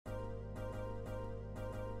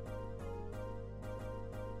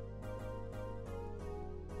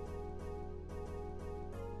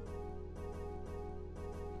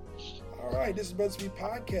right. This is BuzzFeed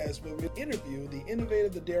Podcast, where we interview the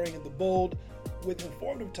innovative, the daring, and the bold with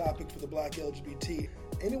informative topics for the Black LGBT.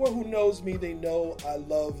 Anyone who knows me, they know I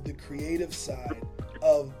love the creative side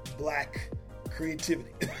of Black creativity.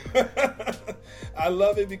 I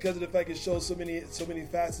love it because of the fact it shows so many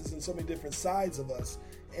facets and so many different sides of us.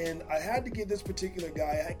 And I had to get this particular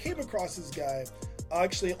guy. I came across this guy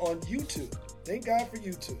actually on YouTube. Thank God for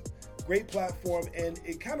YouTube. Great platform, and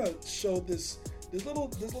it kind of showed this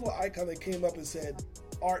little icon that came up and said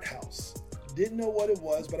Art House. Didn't know what it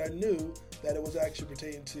was, but I knew that it was actually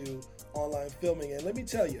pertaining to online filming. And let me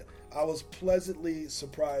tell you, I was pleasantly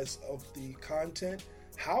surprised of the content,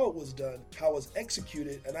 how it was done, how it was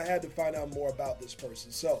executed, and I had to find out more about this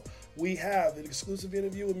person. So we have an exclusive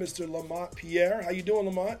interview with Mr. Lamont Pierre. How you doing,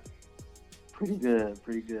 Lamont? Pretty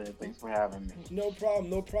good. Thanks for having me. No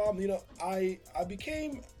problem. You know, I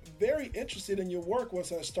became very interested in your work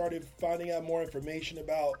once I started finding out more information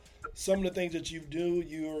about some of the things that you do.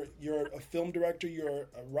 You're a film director, you're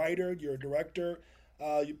a writer, you're a director,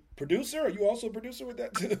 producer. Are you also a producer with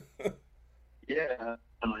that too? Yeah,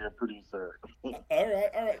 I'm a producer. All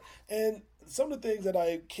right. And some of the things that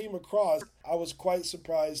I came across, I was quite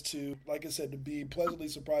surprised to, like I said, to be pleasantly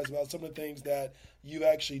surprised about some of the things that you've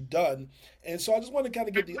actually done. And so I just want to kind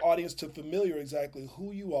of get the audience to familiar exactly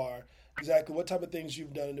who you are, exactly what type of things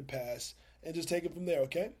you've done in the past, and just take it from there,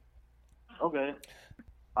 okay? Okay.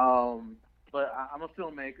 But I'm a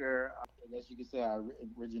filmmaker. I guess you could say I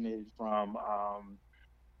originated from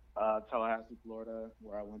Tallahassee, Florida,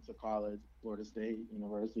 where I went to college, Florida State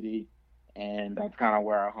University. And that's kind of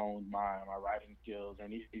where I honed my writing skills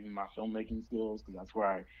and even my filmmaking skills, because that's where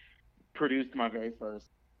I produced my very first.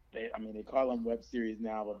 They call them web series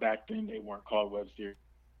now, but back then they weren't called web series.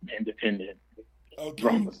 Independent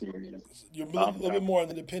drama series. You're a little bit more on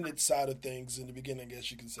the independent side of things in the beginning, I guess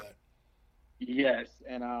you could say. Yes,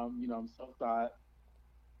 and I'm self-taught.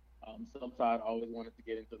 Self-taught. Always wanted to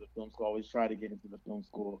get into the film school. Always tried to get into the film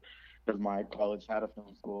school because my college had a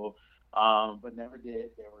film school. But never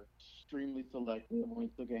did. They were extremely selective. Only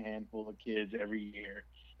took a handful of kids every year.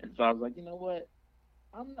 And so I was like, you know what?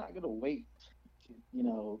 I'm not going to wait.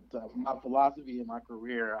 My philosophy in my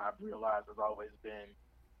career, I've realized, has always been,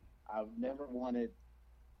 I've never wanted,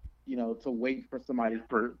 to wait for somebody's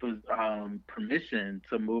permission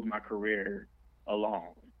to move my career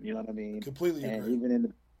along. You know what I mean? Completely agree. And even in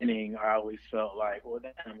the beginning, I always felt like, well,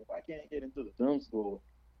 damn, if I can't get into the film school,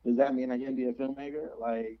 does that mean I can't be a filmmaker?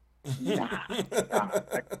 Like, nah.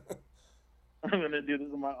 I'm going to do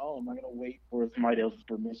this on my own. I'm not going to wait for somebody else's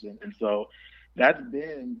permission. And so that's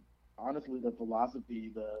been, honestly, the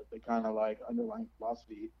philosophy, the kind of like underlying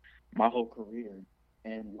philosophy my whole career,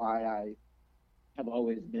 and why I have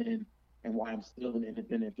always been and why I'm still an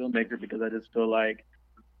independent filmmaker, because I just feel like,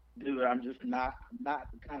 dude, I'm just not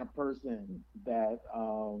the kind of person that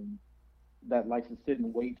that likes to sit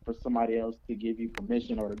and wait for somebody else to give you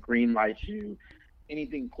permission or to green light you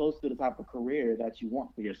anything close to the type of career that you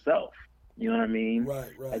want for yourself. You know what I mean?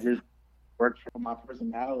 Right. I just work for my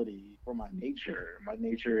personality, for my nature. My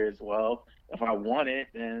nature is, well, if I want it,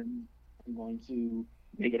 then I'm going to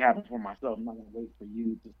make it happen for myself. I'm not going to wait for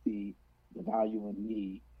you to see the value in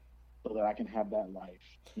me so that I can have that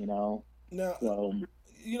life, Now, so,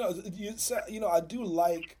 I do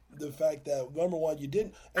like the fact that, number one, you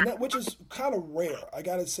didn't, and that, which is kind of rare. I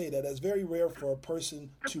got to say that's very rare for a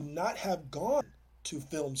person to not have gone to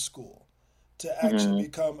film school to actually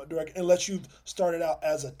become a director, unless you've started out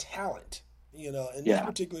as a talent. In this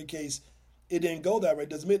particular case, it didn't go that way.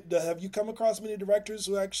 Have you come across many directors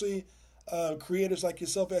who actually, creators like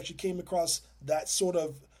yourself, actually came across that sort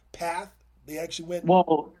of path? They actually went.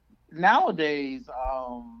 Well, nowadays,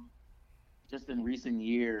 just in recent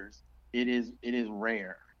years, it is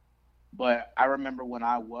rare. But I remember when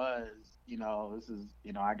I was,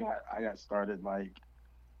 I got started like,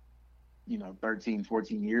 13,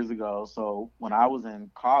 14 years ago. So when I was in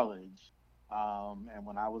college, and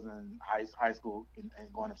when I was in high school and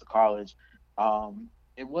going into college,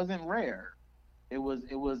 it wasn't rare. It was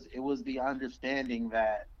the understanding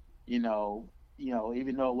that, even though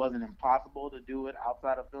it wasn't impossible to do it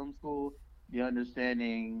outside of film school, the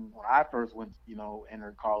understanding when I first went,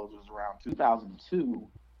 entered college was around 2002,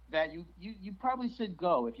 that you probably should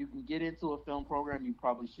go. If you can get into a film program, you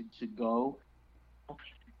probably should go.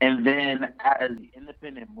 And then as the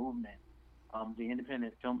independent movement, the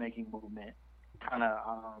independent filmmaking movement kind of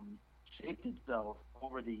shaped itself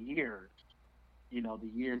over the years, the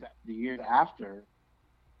years after,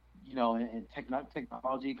 and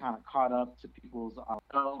technology kind of caught up to people's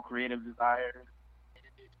creative desires.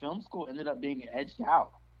 Film school ended up being edged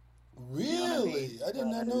out. You know what I mean? Really? I did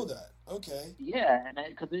not know that. Okay. Yeah, and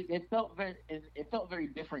because it felt very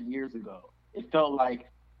different years ago. It felt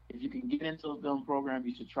like if you can get into a film program,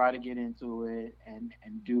 you should try to get into it and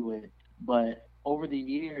do it. But over the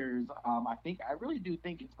years, I really do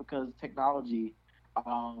think it's because technology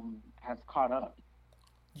has caught up.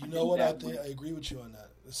 You I know think what? I that think with I agree with you on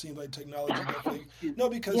that. It seems like technology definitely no,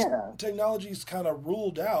 because yeah, technology's kind of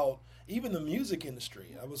ruled out even the music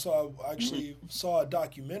industry. I mhm, actually saw a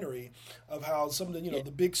documentary of how some of the yeah,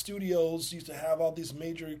 the big studios used to have all this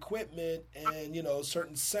major equipment and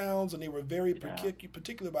certain sounds, and they were very yeah,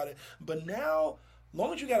 particular about it. But now,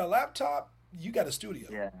 long as you got a laptop, you got a studio.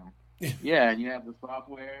 yeah, yeah, and you have the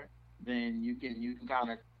software, then you can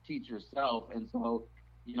kind of teach yourself, and so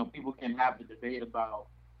people can have the debate about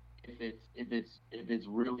if it's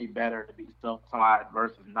really better to be self-taught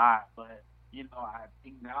versus not. But I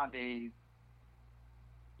think nowadays,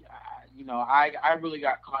 I really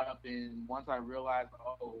got caught up in once I realized,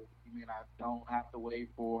 oh, you mean I don't have to wait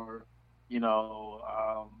for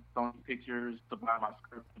Sony Pictures to buy my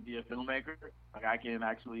script to be a filmmaker. Like I can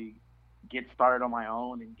actually get started on my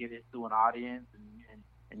own and get it to an audience,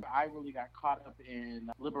 and I really got caught up in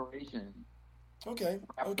liberation, Okay,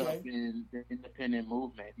 wrapped up okay. in the independent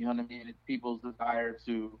movement. You know what I mean? It's people's desire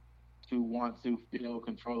to want to feel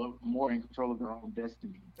more in control of their own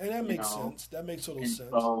destiny. And that You makes know, sense. That makes total and sense.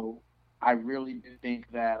 so I really do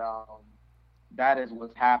think that that is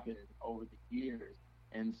what's happened over the years.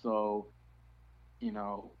 And so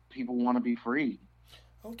people want to be free.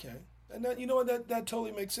 Okay, and that that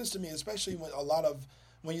totally makes sense to me, especially when a lot of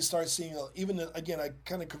when you start seeing even again, I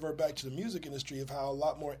kind of convert back to the music industry of how a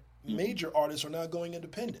lot more Mhm. major artists are now going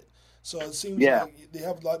independent. So it seems Yeah. like they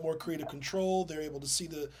have a lot more creative control. They're able to see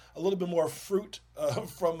a little bit more fruit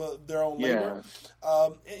from their own labor. Yeah.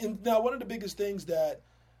 And now one of the biggest things that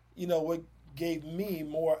what gave me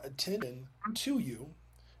more attention to you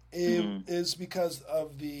Hmm. is because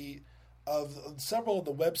of the of several of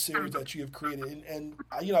the web series that you have created, and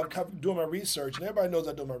I'm doing my research, and everybody knows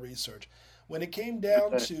I do my research. When it came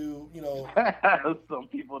down to Some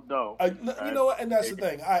people don't. I, Right? and that's the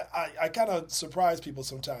thing. I kind of surprise people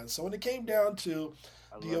sometimes. So when it came down to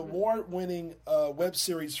I the love it. award-winning web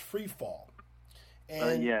series Free Fall,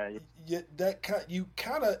 and Yeah, yeah. you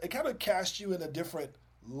kind of cast you in a different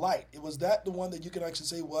light. It was that the one that you can actually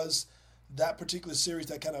say was that particular series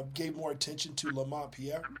that kind of gave more attention to Lamont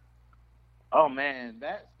Pierre. Oh man,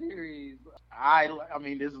 that series. I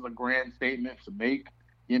mean, this is a grand statement to make,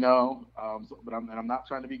 but I'm not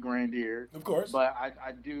trying to be grand here, Of course. but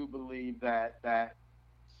I do believe that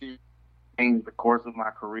series changed the course of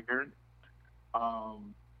my career,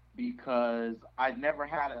 um, because I never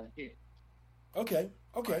had a hit Okay.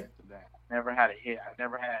 Okay. prior to that. Never had a hit. I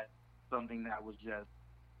never had something that was just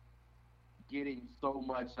getting so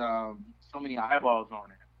many eyeballs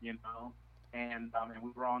on it. And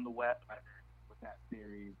we were on the web with that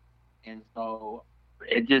series, and so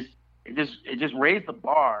it just it just raised the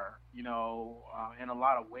bar, in a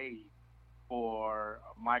lot of ways for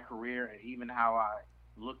my career and even how I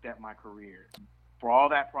looked at my career. For all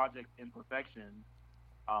that Project Imperfection,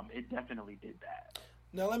 it definitely did that.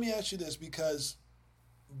 Now let me ask you this, because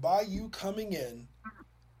by you coming in,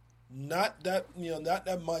 not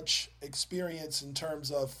that much experience in terms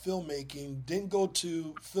of filmmaking, didn't go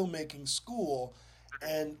to filmmaking school,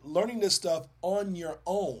 and learning this stuff on your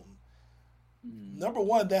own. Mm. Number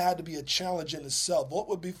one, that had to be a challenge in itself. What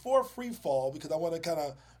would before Free Fall, because I want to kind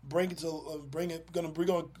of we're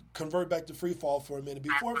going to convert back to Free Fall for a minute.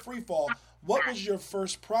 Before Free Fall, what was your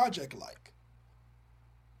first project like?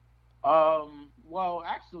 Well,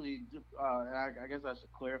 actually, just, I guess I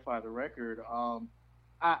should clarify the record.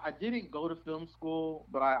 I didn't go to film school,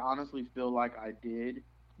 but I honestly feel like I did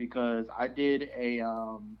because I did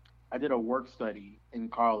a work study in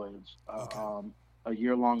college, Okay. a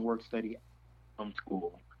year-long work study at film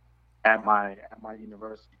school at my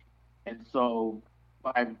university, and so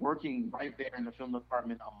by working right there in the film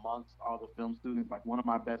department amongst all the film students, like one of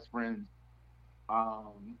my best friends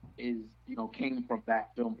is came from that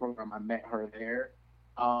film program. I met her there.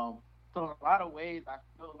 Um, so in a lot of ways, I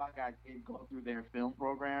feel like I did go through their film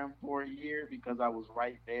program for a year because I was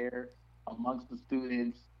right there amongst the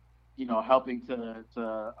students, helping to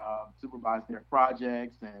supervise their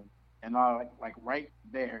projects and all like right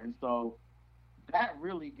there. And so that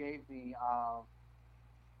really gave me a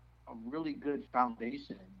really good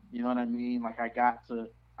foundation. You know what I mean? Like I got to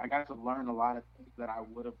learn a lot of things that I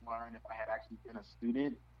would have learned if I had actually been a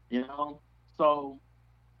student. You know, so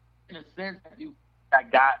in a sense, I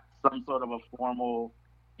got some sort of a formal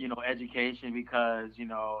education because if you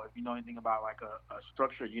know anything about like a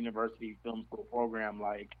structured university film school program,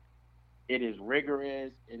 like it is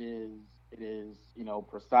rigorous. It is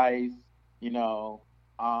precise. You know,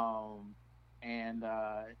 and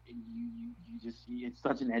you just it's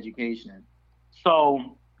such an education.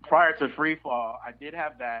 So prior to Freefall, I did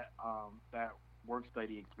have that work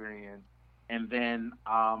study experience, and then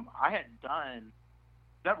I had done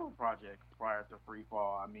several projects prior to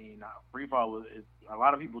Freefall. I mean, Freefall is a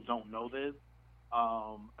lot of people don't know this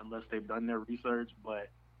unless they've done their research, but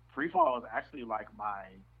Freefall is actually like my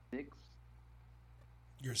sixth.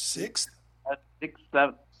 Your sixth? Sixth,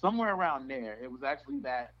 seventh, somewhere around there. It was actually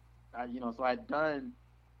that, so I'd done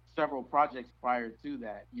several projects prior to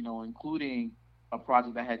that, including a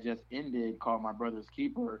project that had just ended called My Brother's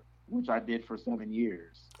Keeper, which I did for 7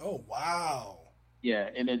 years. Oh, wow. Yeah,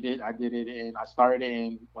 and I did it, and I started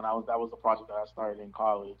in that was a project that I started in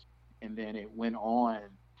college, and then it went on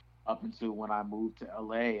up until when I moved to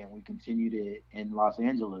LA, and we continued it in Los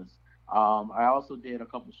Angeles. I also did a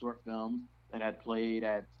couple short films that had played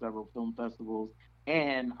at several film festivals,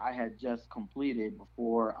 and I had just completed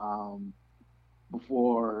before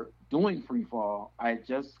doing Freefall, I had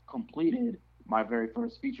just completed my very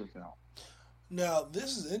first feature film. Now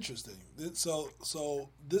this is interesting. So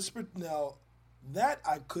this now that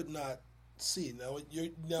I could not see.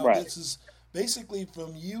 Right. This is basically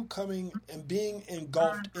from you coming and being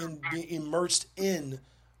engulfed in being immersed in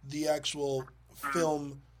the actual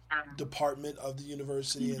film department of the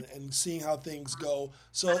university and seeing how things go.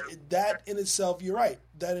 So that in itself, you're right.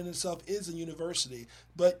 That in itself is a university.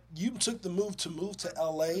 But you took the move to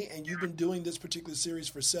LA, and you've been doing this particular series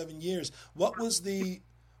for 7 years.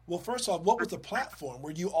 First off, what was the platform?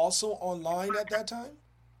 Were you also online at that time?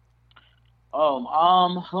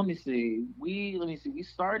 Let me see. We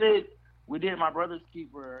did My Brother's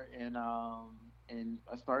Keeper, and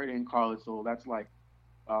I started in college, so that's like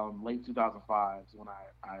late 2005 when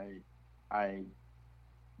I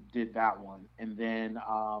did that one, and then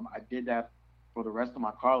I did that for the rest of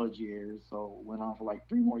my college years, so went on for like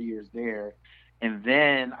 3 more years there, and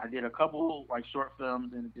then I did a couple like short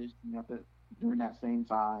films in addition during that same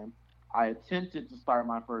time. I attempted to start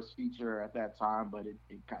my first feature at that time, but it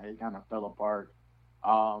kind of fell apart.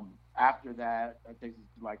 After that takes us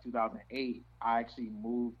to like 2008. I actually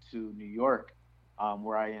moved to New York,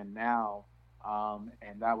 where I am now.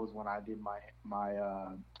 And that was when I did my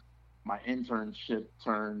internship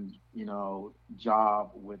turned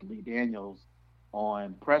job with Lee Daniels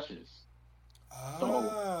on Precious.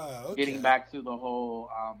 So getting back to the whole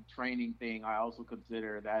training thing, I also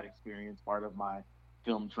consider that experience part of my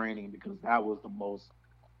film training because that was the most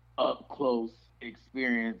up close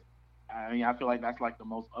experience. I mean, I feel like that's like the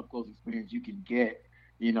most up close experience you can get,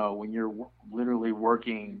 when you're literally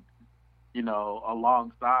working,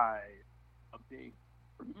 alongside a big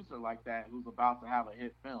producer like that who's about to have a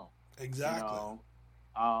hit film. Exactly. So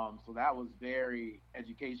that was very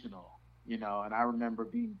educational, and I remember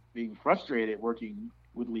being frustrated working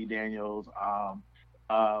with Lee Daniels,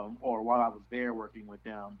 or while I was there working with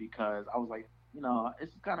them because I was like,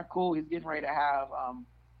 it's kind of cool. He's getting ready to have.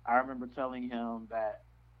 I remember telling him that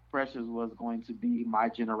Precious was going to be my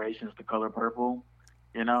generation's The Color Purple,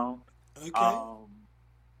 Okay.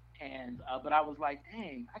 But I was like,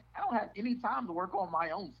 dang, I don't have any time to work on my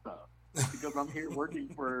own stuff because I'm here working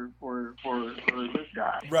for this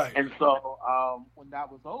guy. Right. And so when that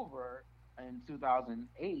was over in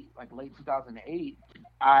 2008, like late 2008,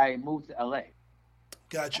 I moved to LA.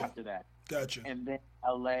 Gotcha. After that. Gotcha. And then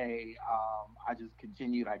LA, I just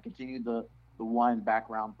continued. I continued the one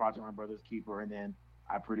background project, My Brother's Keeper, and then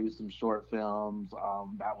I produced some short films.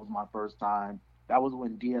 That was my first time. That was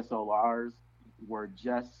when DSLRs were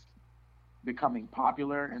just becoming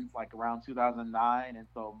popular in like around 2009, and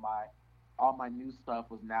so all my new stuff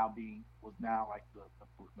was now like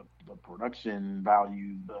the production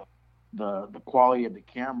value, the quality of the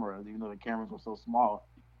cameras, even though the cameras were so small,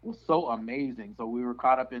 was so amazing. So we were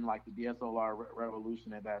caught up in like the DSLR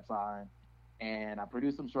revolution at that time, and I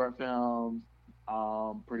produced some short films,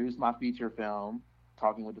 produced my feature film,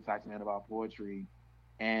 Talking with the Taxman About Poetry,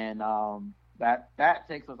 and that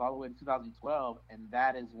takes us all the way to 2012, and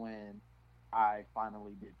that is when I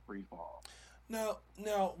finally did Freefall. Now,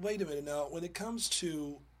 wait a minute. Now, when it comes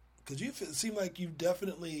to, because it seemed like you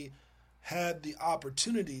definitely had the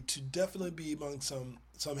opportunity to definitely be among some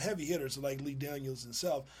heavy hitters like Lee Daniels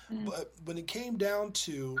himself, but when it came down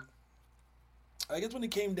to,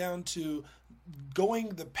 going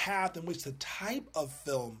the path in which the type of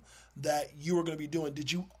film that you were going to be doing,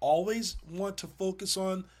 did you always want to focus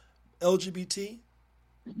on LGBT?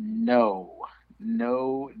 No.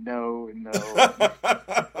 No. No.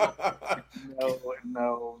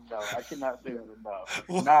 I cannot say that enough.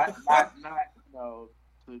 Not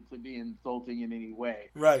to be insulting in any way.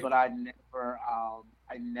 Right. But I never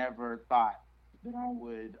thought that I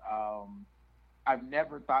would. I've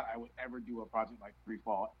never thought I would ever do a project like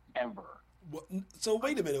Freefall ever. So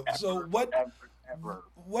wait a minute. Ever, So what? Ever.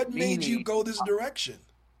 What made you go this direction?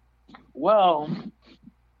 Well,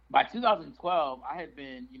 by 2012, I had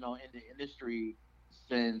been, in the industry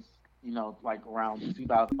since, like around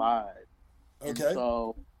 2005. Okay. And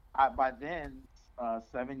so by then,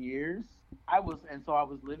 7 years, I was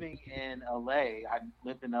living in LA. I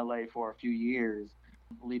lived in LA for a few years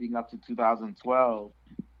leading up to 2012.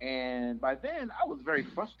 And by then, I was very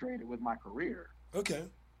frustrated with my career. Okay.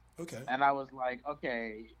 And I was like,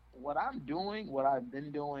 okay, what I'm doing, what I've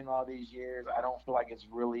been doing all these years, I don't feel like it's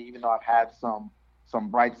really, even though I've had some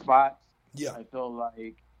bright spots. Yeah. I feel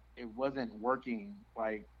like it wasn't working.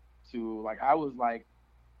 I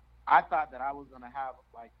thought that I was gonna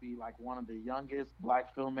be one of the youngest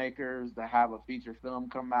Black filmmakers to have a feature film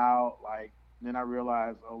come out. Then I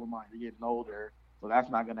realized, oh, Lamont, you're getting older, so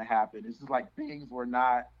that's not gonna happen. It's just like things were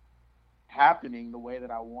not happening the way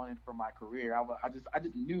that I wanted for my career. I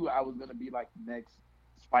just knew I was gonna be like the next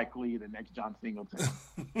Spike Lee, the next John Singleton.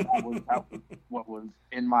 that was what was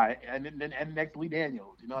in my and next Lee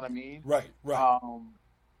Daniels. You know what I mean? Right.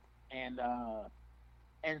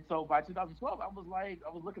 And so by 2012, I was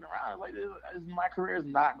looking around like my career is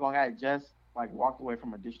not going. I just walked away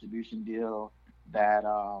from a distribution deal that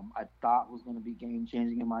I thought was going to be game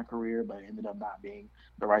changing in my career, but it ended up not being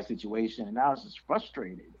the right situation, and I was just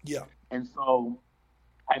frustrated. Yeah. And so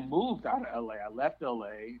I moved out of LA. I left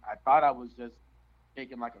LA. I thought I was just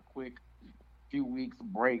taking a quick few weeks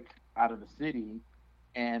break out of the city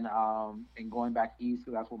and going back east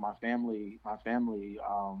because that's where my family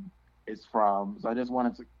is from. So I just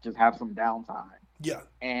wanted to just have some downtime. Yeah.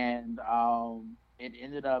 And I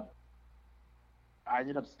ended up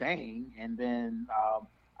staying, and then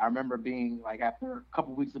I remember being after a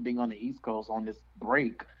couple weeks of being on the East Coast on this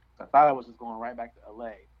break, I thought I was just going right back to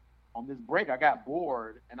LA. On this break, I got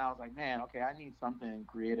bored, and I was like, man, okay, I need something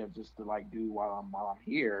creative just to do while I'm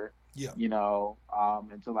here. Yeah.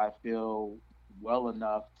 Until I feel well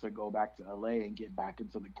enough to go back to LA and get back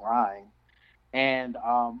into the grind. And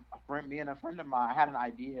me and a friend of mine, I had an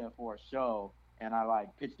idea for a show, and I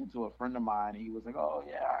pitched it to a friend of mine. And he was like, "Oh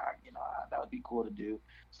yeah, that would be cool to do."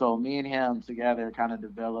 So me and him together kind of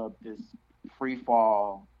developed this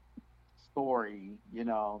Freefall story,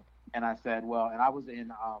 And I said, well, and I was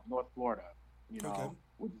in North Florida, okay.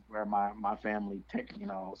 which is where my family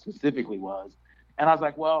specifically was. And I was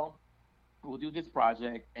like, well, we'll do this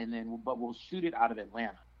project, but we'll shoot it out of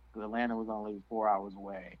Atlanta, because Atlanta was only 4 hours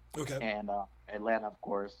away. Okay. And Atlanta, of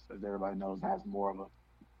course, as everybody knows, has more of a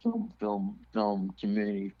film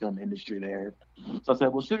community, film industry there. So I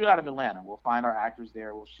said, we'll shoot it out of Atlanta. We'll find our actors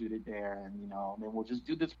there. We'll shoot it there, and then we'll just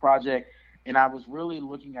do this project. And I was really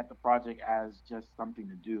looking at the project as just something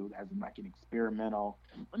to do, as an experimental.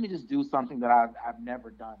 Let me just do something that I've never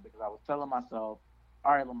done, because I was telling myself,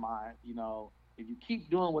 all right, Lamont, if you keep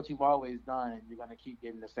doing what you've always done, you're going to keep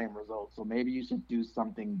getting the same results. So maybe you should do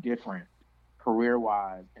something different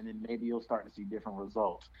career-wise, and then maybe you'll start to see different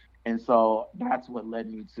results. And so that's what led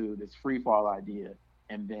me to this Freefall idea,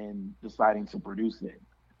 and then deciding to produce it.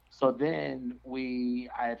 So then I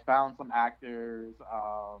had found some actors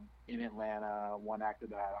in Atlanta, one actor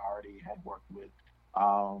that I already had worked with.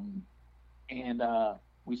 And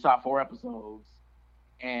we shot 4 episodes,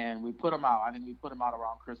 and we put them out. I think we put them out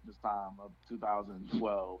around Christmas time of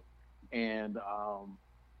 2012. And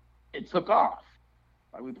it took off.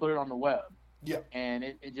 We put it on the web. Yeah. And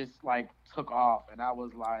it just took off. And I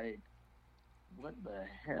was like, what the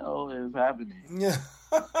hell is happening? Yeah.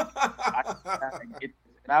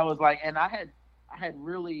 And I was like, and I had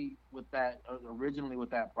really originally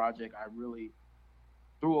with that project, I really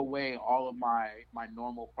threw away all of my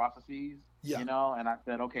normal processes, and I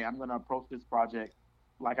said, okay, I'm going to approach this project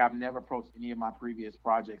like I've never approached any of my previous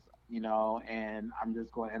projects, and I'm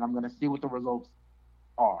going to see what the results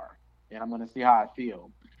are, and I'm going to see how I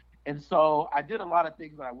feel. And so I did a lot of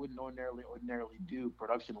things that I wouldn't ordinarily do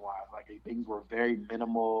production-wise. Things were very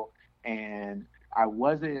minimal, and I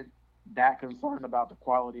wasn't that concerned about the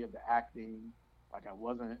quality of the acting. I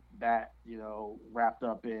wasn't that, wrapped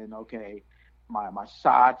up in, okay, my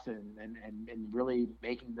shots and really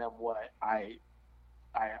making them what I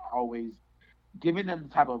always, giving them the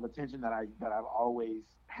type of attention that I've always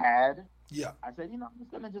had. Yeah. I said, I'm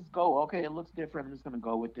just going to just go, okay, it looks different. I'm just going to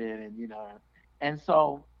go with it. And, and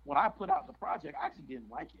so when I put out the project, I actually didn't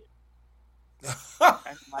like it. I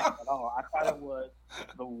didn't like it at all. I thought it was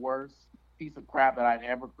the worst piece of crap that I'd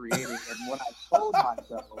ever created. And what I told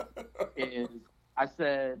myself is, I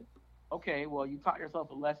said, okay, well, you taught yourself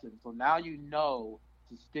a lesson. So now you know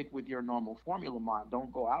to stick with your normal formula mind.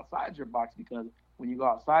 Don't go outside your box, because when you go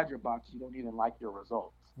outside your box, you don't even like your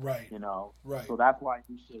results. Right. You know? Right. So that's why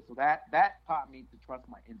you should. So that taught me to trust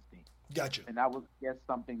my instinct. Gotcha. And that was, I guess,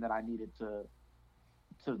 something that I needed to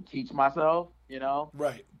teach myself, you know?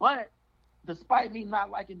 Right. But despite me not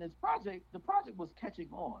liking this project, the project was catching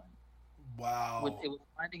on. Wow. It was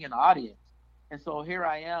finding an audience. And so here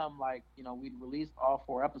I am, like, you know, we'd released all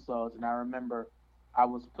 4 episodes, and I remember I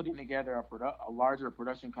was putting together a larger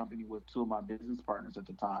production company with 2 of my business partners at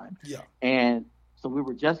the time. Yeah. And so we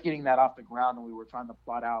were just getting that off the ground, and we were trying to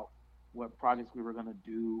plot out what projects we were going to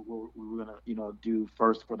do, what we were going to, you know, do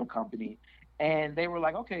first for the company. And they were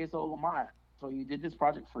like, okay, so Lamont, so you did this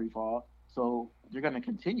project Freefall, so you're going to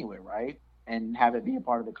continue it, right? And have it be a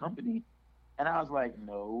part of the company. And I was like,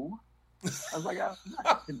 no. I was like, I'm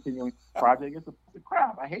not continuing the project. It's a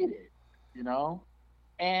crap. I hate it, you know?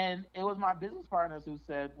 And it was my business partners who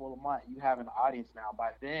said, well, Lamont, you have an audience now.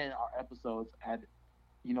 By then, our episodes had,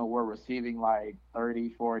 you know, were receiving like 30,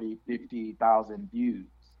 40, 50,000 views.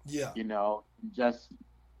 Yeah. You know, just,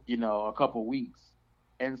 you know, a couple weeks.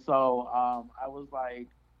 And so I was like,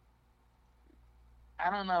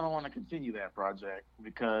 I don't know if I want to continue that project,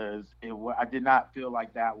 because I did not feel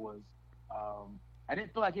like that was, I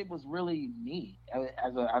didn't feel like it was really me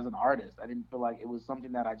as an artist. I didn't feel like it was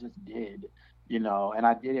something that I just did, you know, and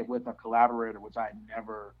I did it with a collaborator, which I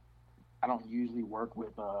don't usually work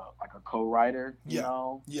with like a co-writer, you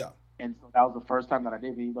know? Yeah. And so that was the first time that I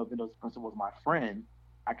did it, even though this person was my friend.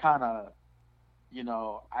 I kind of, you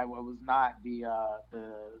know, I was not the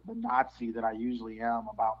Nazi that I usually am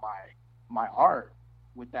about my art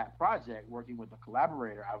with that project, working with a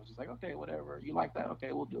collaborator. I was just like, okay, whatever, you like that,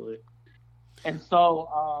 okay, we'll do it. And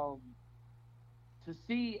so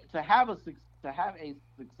to have a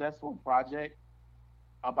successful project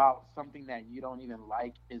about something that you don't even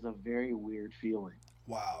like is a very weird feeling.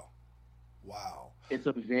 Wow. It's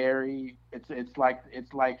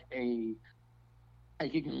like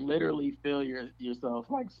you can literally feel yourself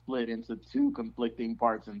like split into 2 conflicting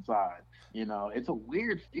parts inside. You know, it's a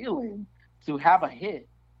weird feeling to have a hit.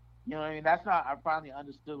 You know what I mean? I finally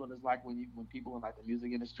understood what it's like when people in like the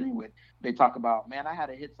music industry, when they talk about, man, I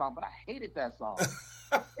had a hit song, but I hated that song.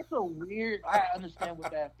 It's a weird, I understand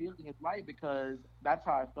what that feeling is like, because that's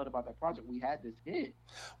how I felt about that project. We had this hit,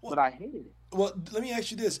 but I hated it. Well, let me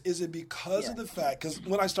ask you this. Is it because of the fact, because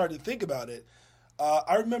when I started to think about it,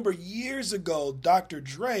 I remember years ago, Dr.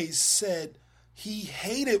 Dre said he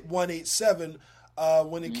hated 187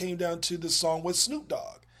 when it came down to the song with Snoop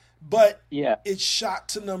Dogg. But it shot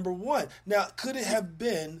to number 1. Now, could it have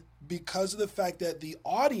been because of the fact that the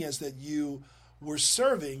audience that you were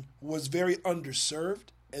serving was very underserved,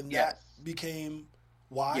 and that became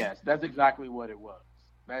why? Yes, that's exactly what it was.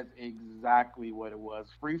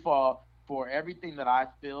 Freefall, for everything that I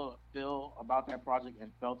feel about that project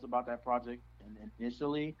and felt about that project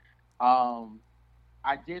initially,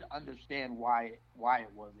 I did understand why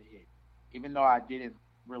it was a hit, even though I didn't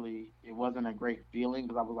really, it wasn't a great feeling,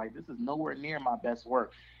 because I was like, this is nowhere near my best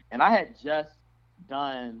work. And I had just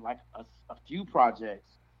done like a few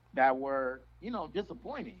projects that were, you know,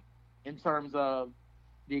 disappointing in terms of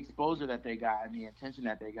the exposure that they got and the attention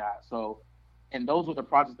that they got. So, and those were the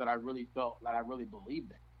projects that I really felt that I really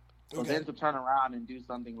believed in. So then to turn around and do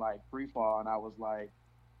something like Freefall, and I was like,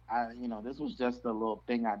 this was just a little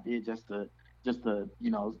thing I did just to,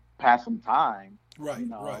 you know, pass some time. Right, you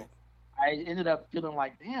know? right. I ended up feeling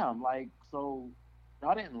like, damn, like, so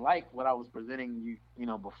y'all didn't like what I was presenting you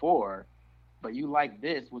know, before, but you like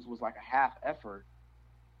this, which was like a half effort.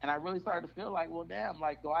 And I really started to feel like, well, damn,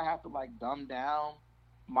 like, do I have to like dumb down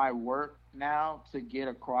my work now to get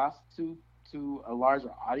across to a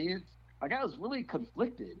larger audience? Like, I was really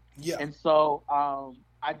conflicted. Yeah. And so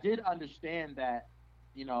I did understand that,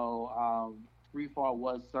 you know, Freefall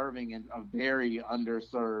was serving in a very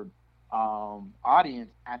underserved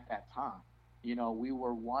audience at that time. You know, we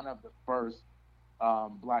were one of the first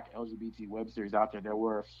Black LGBT web series out there. There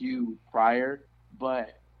were a few prior,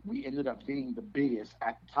 but we ended up being the biggest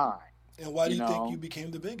at the time. And why do you think you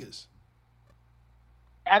became the biggest?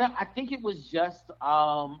 I think it was just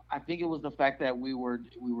I think it was the fact that we were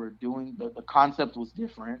doing the concept was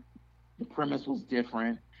different, the premise was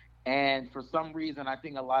different, and for some reason I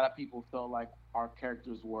think a lot of people felt like our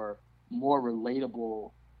characters were more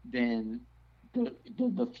relatable than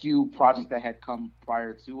the few projects that had come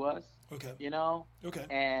prior to us. Okay. You know? Okay.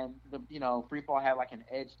 And Freefall had like an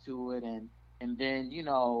edge to it, and then, you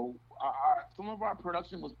know, some of our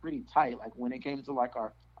production was pretty tight. Like when it came to like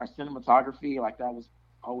our cinematography, like that was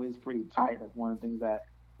always pretty tight. That's one of the things that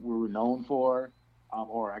we were known for.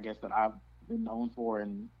 or I guess that I've been known for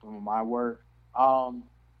in my work. Um,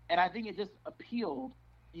 and I think it just appealed,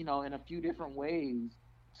 in a few different ways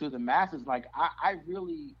to the masses. Like I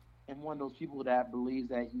really am one of those people that believes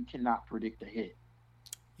that you cannot predict a hit.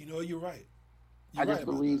 You're right. I You're right just about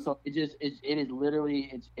believe that. so. It is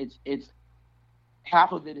literally it's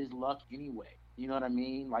half of it is luck anyway. You know what I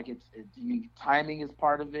mean? Like timing is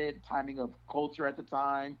part of it, timing of culture at the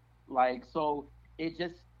time. Like so, it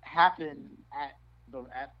just happened at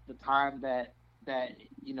the time that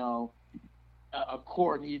you know a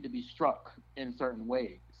chord needed to be struck in certain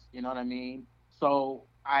ways. You know what I mean? So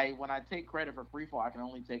when I take credit for Freefall, I can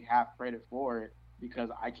only take half credit for it because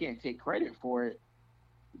I can't take credit for it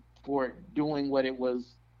doing what it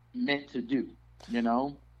was meant to do. You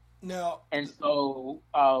know? Now, And so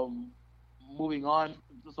moving on,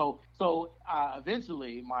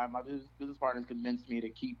 eventually my business partners convinced me to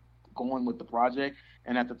keep going with the project.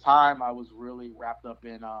 And at the time, I was really wrapped up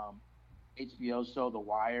in HBO's show The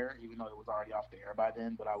Wire, even though it was already off the air by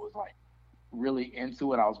then. But I was like really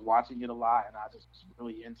into it. I was watching it a lot, and I just was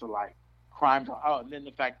really into like crime drama. Oh, and then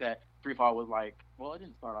the fact that Free Fall was like, well, it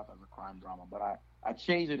didn't start off as a crime drama, but I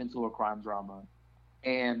changed it into a crime drama,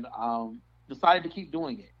 and decided to keep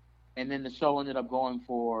doing it. And then the show ended up going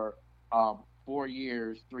for 4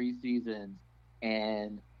 years, 3 seasons,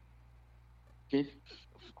 and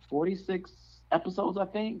 46 episodes, I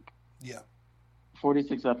think. yeah.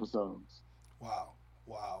 46 episodes. Wow.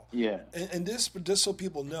 Wow. Yeah. And this, just so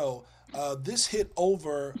people know, this hit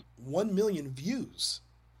over 1 million views,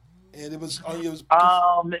 and it was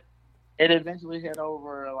It eventually hit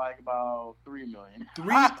over like about 3 million.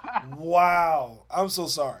 three. Wow. I'm so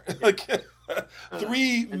sorry. Okay.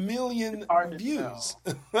 3 million Hard to views.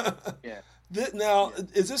 tell. Yeah. Now, Yeah.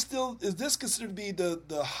 is this considered to be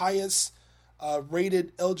the highest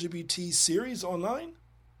rated LGBT series online?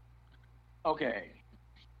 Okay.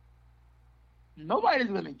 Nobody's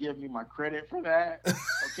gonna give me my credit for that.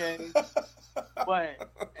 Okay.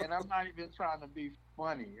 And I'm not even trying to be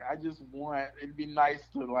funny. I just want it'd be nice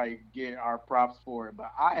to like get our props for it,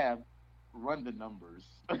 but I have run the numbers.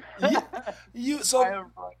 Yeah, I have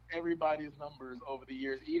run everybody's numbers over the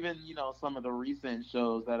years. Even some of the recent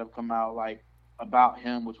shows that have come out, like About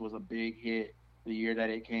Him, which was a big hit the year that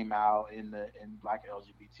it came out in Black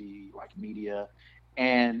LGBT like media,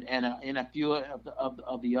 and in a few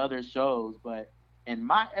of the other shows. But in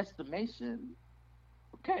my estimation,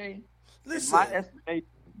 okay, in listen. my estimation,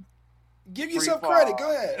 Give Free yourself credit. Go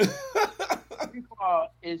Fall ahead. Free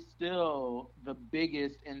Fall is still the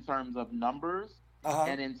biggest in terms of numbers Uh-huh.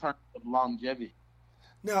 and in terms of longevity.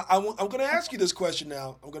 Now, I'm going to ask you this question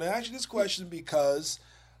now. I'm going to ask you this question because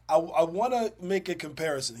I want to make a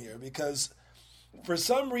comparison here because for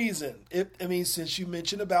some reason, since you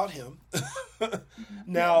mentioned About Him, Yeah.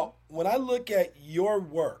 now, when I look at your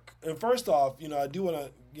work, and first off, I do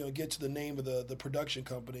want to, get to the name of the production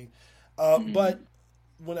company, Mm-hmm. but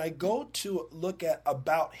when I go to look at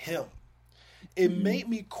About Him, it Mm-hmm. made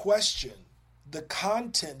me question the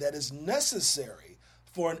content that is necessary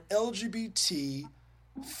for an LGBT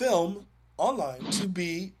film online to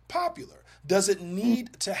be popular. Does it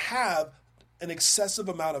need to have an excessive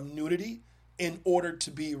amount of nudity in order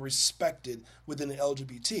to be respected within the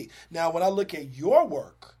LGBT? Now, when I look at your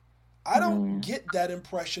work, I don't Mm-hmm. get that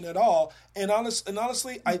impression at all. And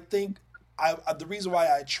honestly, I think the reason why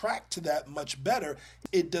I track to that much better,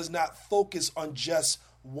 it does not focus on just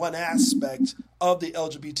one aspect of the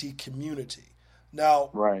LGBT community. Now,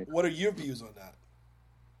 Right. what are your views on that?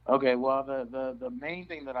 Okay. Well, the main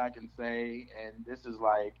thing that I can say, and this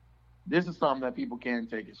is something that people can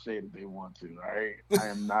take as shade if they want to. All right.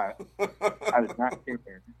 I did not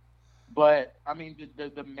care. But I mean,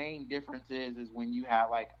 the main difference is when you have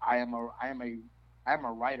like I am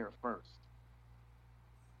a writer first.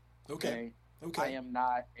 Okay. Okay. I Okay. am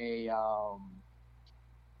not a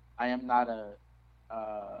I am not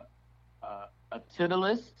uh, a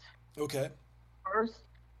titleist Okay. first.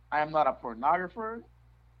 I am not a pornographer.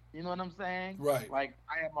 You know what I'm saying? Right. Like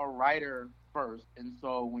I am a writer first, and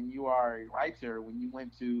so when you are a writer, when you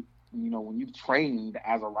went to when you've trained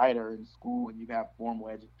as a writer in school and you have formal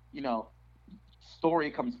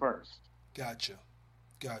story comes first. Gotcha.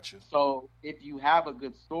 Gotcha. So if you have a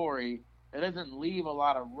good story, it doesn't leave a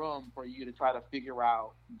lot of room for you to try to figure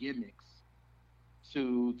out gimmicks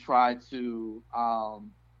to try to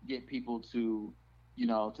get people to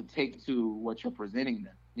take to what you're presenting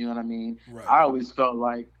them. You know what I mean? Right. I always felt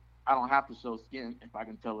like I don't have to show skin if I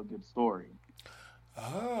can tell a good story.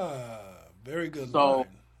 Very good So line.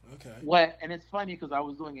 Okay. and it's funny because I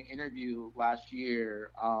was doing an interview last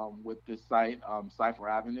year with this site, Cipher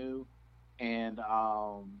Avenue, and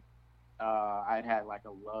I'd had like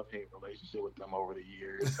a love-hate relationship with them over the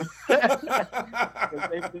years.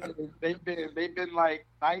 They've been like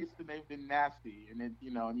nice and they've been nasty, and and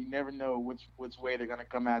you never know which way they're gonna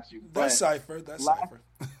come at you. That's Cypher. That's Cypher.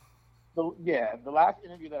 The last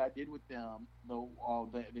interview that I did with them,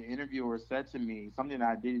 the interviewer said to me something that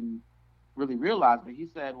I didn't really realize, but he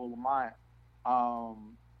said, "Well, Lamont,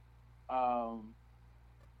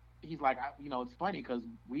 he's like, it's funny because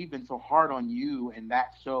we've been so hard on you and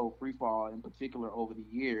that show, Freefall in particular, over the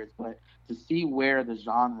years, but to see where the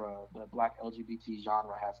Black LGBT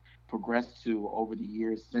genre has progressed to over the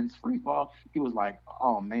years since Freefall," he was like,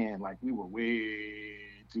 "Oh man, like we were way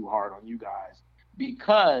too hard on you guys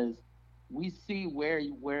because we see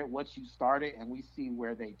what you started and we see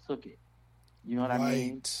where they took it." You know what I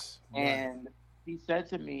mean? Right. And he said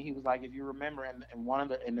to me, he was like, if you remember, in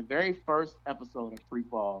the very first episode of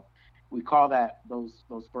Freefall, we call those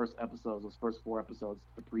first episodes, those first 4 episodes,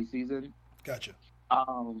 the preseason. Gotcha.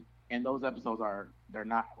 And those episodes they're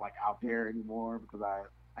not like out there anymore because I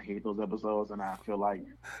hate those episodes and I feel like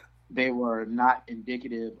they were not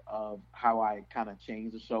indicative of how I kind of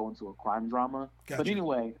changed the show into a crime drama. Gotcha. But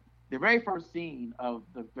anyway, the very first scene of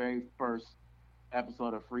the very first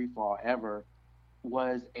episode of Freefall ever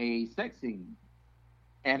was a sex scene.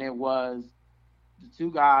 And it was the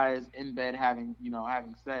 2 guys in bed having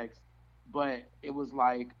sex, but it was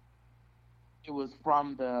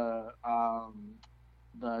from the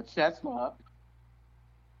chest up,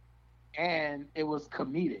 and it was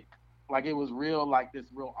comedic. Like it was real, like this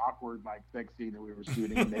real awkward like sex scene that we were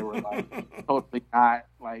shooting, and they were like totally not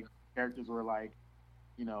like characters were like,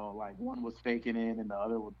 like one was faking it and the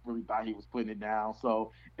other really thought he was putting it down.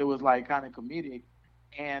 So it was like kind of comedic,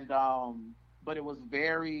 and but it was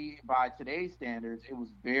very, by today's standards, it was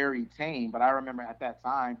very tame. But I remember at that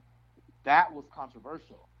time, that was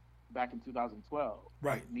controversial back in 2012.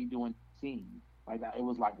 Right. Like me doing scenes like that. It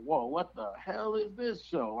was like, whoa, what the hell is this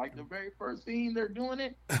show? Like the very first scene, they're doing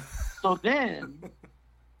it. So then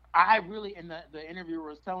I really, and the interviewer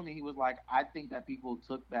was telling me, he was like, I think that people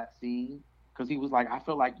took that scene because he was like, I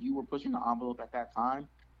feel like you were pushing the envelope at that time.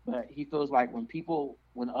 But he feels like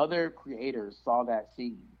when other creators saw that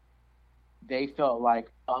scene, they felt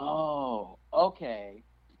like, oh, okay,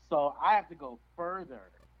 so I have to go further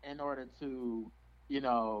in order to,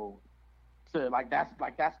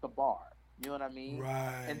 that's the bar. You know what I mean?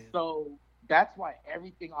 Right. And so that's why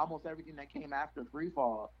almost everything that came after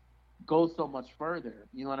Freefall goes so much further.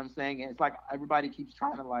 You know what I'm saying? And it's like everybody keeps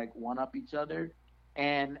trying to like one up each other.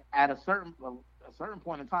 And at a certain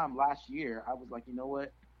point in time last year, I was like, you know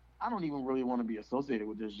what? I don't even really want to be associated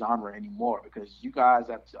with this genre anymore because you guys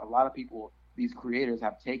a lot of people, these creators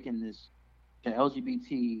have taken the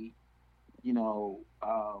LGBT,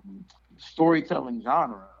 storytelling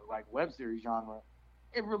genre, like web series genre,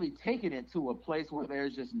 it really taken it to a place where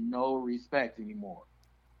there's just no respect anymore.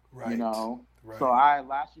 Right. Right. So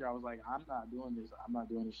last year I was like, I'm not doing this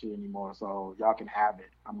shit anymore. So y'all can have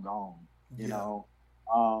it. I'm gone. You know?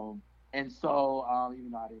 And so,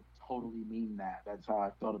 even though I didn't totally mean that, that's how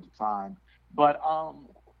I felt at the time. But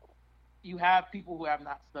you have people who have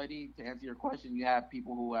not studied, to answer your question, you have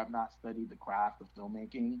people who have not studied the craft of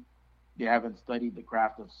filmmaking. They haven't studied the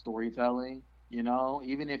craft of storytelling,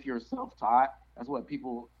 even if you're self-taught. That's what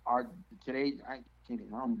people are today. I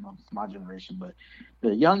don't know if it's my generation, but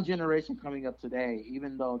the young generation coming up today,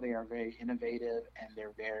 even though they are very innovative and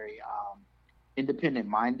they're very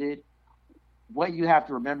independent-minded, what you have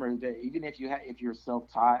to remember is that even if you're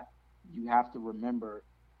self-taught, you have to remember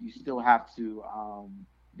you still have to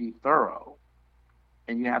be thorough,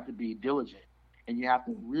 and you have to be diligent, and you have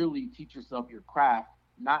to really teach yourself your craft,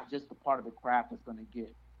 not just the part of the craft that's going to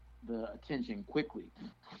get the attention quickly.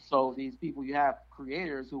 So these people, you have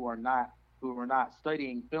creators who are not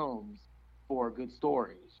studying films for good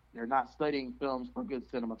stories. They're not studying films for good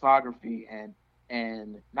cinematography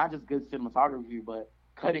and not just good cinematography, but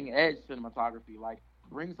cutting edge cinematography. Like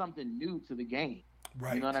bring something new to the game.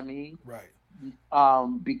 Right. You know what I mean? Right.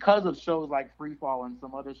 Because of shows like Freefall and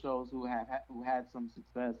some other shows who had some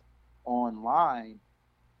success online,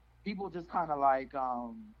 people just kind of like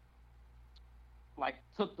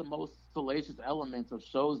took the most salacious elements of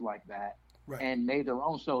shows like that and made their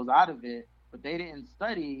own shows out of it, but they didn't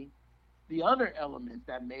study the other elements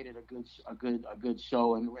that made it a good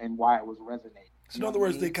show and why it was resonating. So in other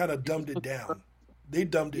words, they kind of dumbed it down. They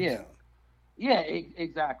dumbed it down. Yeah,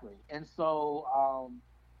 exactly. And so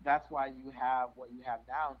that's why you have what you have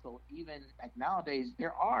now. So even like nowadays,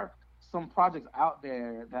 there are some projects out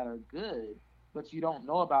there that are good, but you don't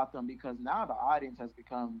know about them because now the audience has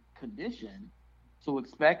become conditioned to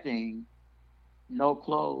expecting no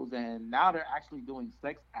clothes, and now they're actually doing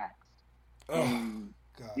sex acts Oh in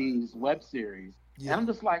God. these web series. And Yeah. I'm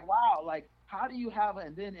just like, wow, like how do you have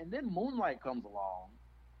and then Moonlight comes along,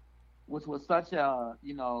 which was such a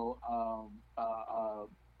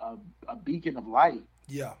a beacon of light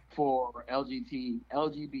Yeah. for LGBT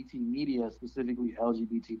media, specifically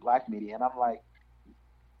LGBT Black media. And I'm like,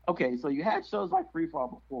 okay, so you had shows like Freefall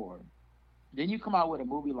before. Then you come out with a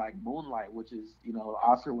movie like Moonlight, which is,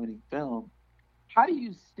 Oscar-winning film. How do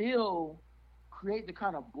you still create the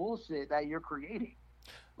kind of bullshit that you're creating?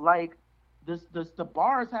 Like, the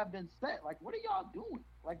bars have been set. Like, what are y'all doing?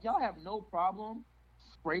 Like, y'all have no problem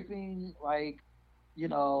scraping, like, you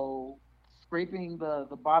know, scraping the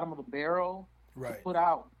bottom of the barrel to Right. put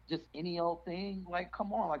out just any old thing. Like,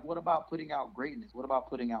 come on. Like, what about putting out greatness? What about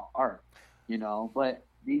putting out art? But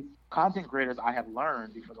these content creators, I have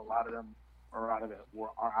learned, because a lot of them are out of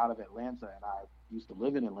Atlanta, and I used to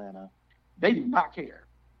live in Atlanta. They do not care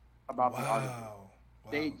about the artist. Wow.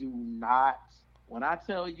 Wow. They do not. When I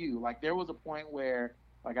tell you, like, there was a point where,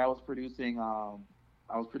 like, I was producing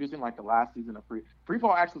like the last season of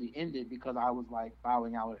Freefall actually ended because I was like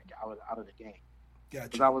bowing out of the game,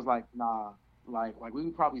 because Gotcha. I was like, nah, like we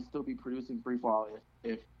would probably still be producing Freefall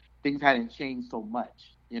if things hadn't changed so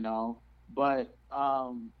much. But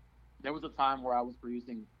there was a time where I was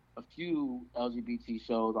producing a few LGBT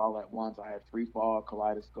shows all at once. I had Freefall,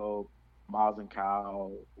 Kaleidoscope, Miles and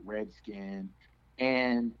Kyle, Redskin,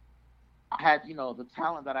 and I had, the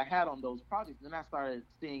talent that I had on those projects. Then I started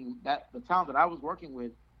seeing that the talent that I was working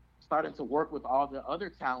with started to work with all the other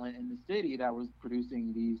talent in the city that was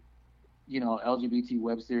producing these, LGBT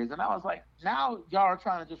web series. And I was like, now y'all are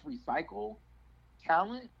trying to just recycle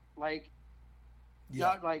talent. Like,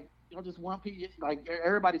 Yeah. y'all just want people, like,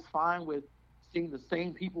 everybody's fine with seeing the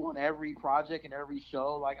same people on every project and every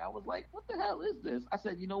show. Like, I was like, what the hell is this? I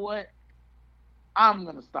said, you know what? I'm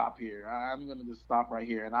gonna stop here. I'm gonna just stop right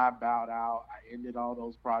here. And I bowed out. I ended all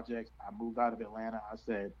those projects. I moved out of Atlanta. I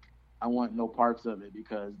said, I want no parts of it,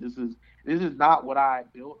 because this is not what I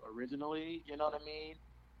built originally. You know what I mean?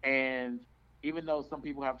 And even though some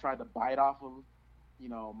people have tried to bite off of,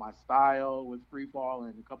 my style with Freefall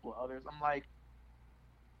and a couple of others, I'm like,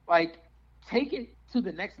 take it to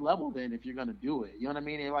the next level then, if you're gonna do it. You know what I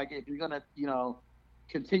mean? And, like, if you're gonna,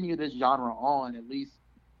 continue this genre on, at least,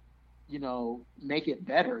 make it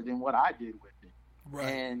better than what I did with it.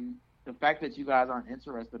 Right. And the fact that you guys aren't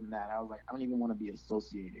interested in that, I was like, I don't even want to be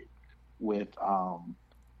associated with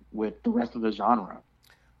the rest of the genre.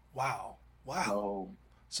 Wow. Wow. So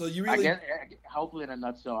So you I really guess, hopefully, in a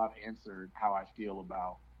nutshell, I've answered how I feel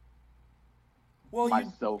about well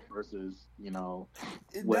you myself versus,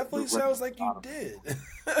 it what the definitely rest of sounds the like you genre. did.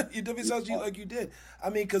 You definitely sounds like you did. I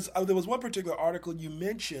mean, because there was one particular article you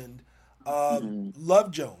mentioned, Mm-hmm.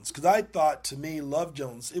 Love Jones, because I thought, to me, Love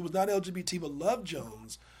Jones, it was not LGBT, but Love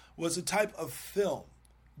Jones was a type of film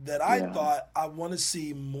that I Yeah, thought I want to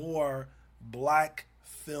see more black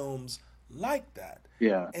films like that.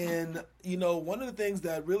 yeah, And one of the things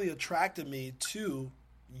that really attracted me to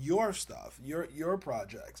your stuff, your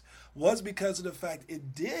projects, was because of the fact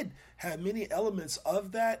it did have many elements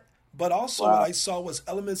of that, but also what wow, I saw was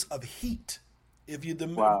elements of Heat. If you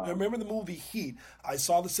wow, remember the movie Heat, I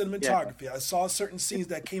saw the yeah, cinematography. I saw certain scenes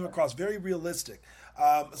that came across very realistic.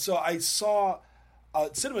 So I saw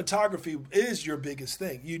cinematography is your biggest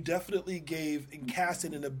thing. You definitely gave and cast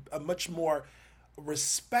it in a much more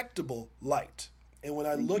respectable light. And when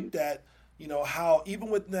I thank you. looked at how even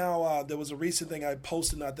with now there was a recent thing I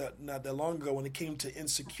posted not that long ago when it came to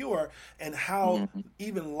Insecure, and how Mm-hmm.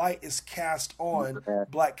 even light is cast on Yeah,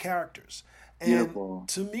 black characters. And beautiful.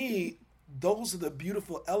 to me, those are the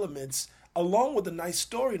beautiful elements, along with a nice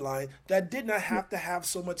storyline that did not Yeah, have to have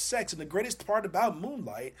so much sex. And the greatest part about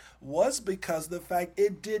Moonlight was because of the fact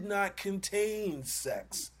it did not contain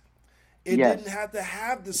sex. It didn't yes, have to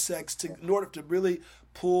have the sex in order to really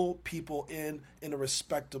pull people in a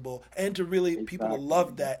respectable, and to really people to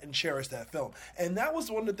love exactly. that and cherish that film. And that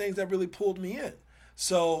was one of the things that really pulled me in.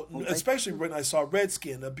 So Well, thank especially you. when I saw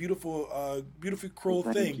Redskin, a beautiful, beautiful Well, cruel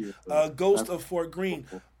thank thing, you. Ghost That's of Fort Greene.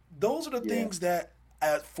 cool. Those are the Yeah. things that,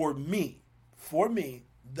 for me,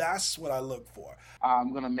 that's what I look for.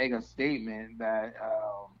 I'm gonna make a statement that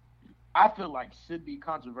I feel like should be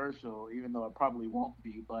controversial, even though it probably won't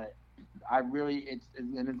be. But I really, and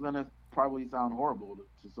it's gonna probably sound horrible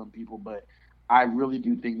to some people, but I really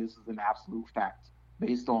do think this is an absolute fact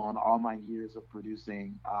based on all my years of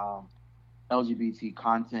producing LGBT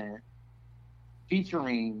content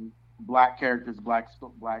featuring black characters, black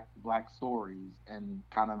stories, and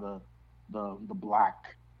kind of the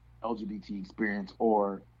black LGBT experience,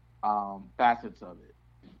 or facets of it.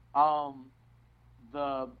 Um,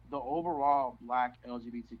 the overall Black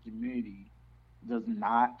LGBT community does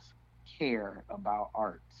not care about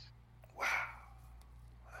art. Wow.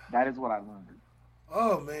 That is what I learned.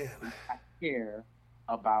 Oh man. I care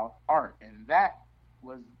about art, and that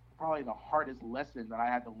was probably the hardest lesson that I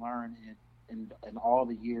had to learn in all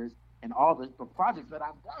the years and all the projects that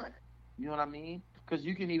I've done. You know what I mean? Because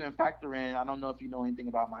you can even factor in. I don't know if you know anything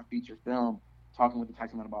about my feature film, Talking with the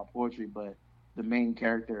Taxman About Poetry, but the main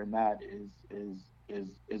character in that is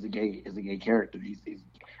a gay character. He's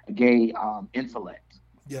a gay intellect,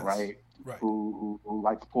 Yes. right? Right. Who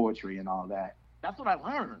likes poetry and all that. That's what I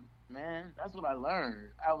learned, man. That's what I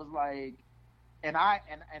learned. I was like, and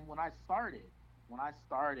when I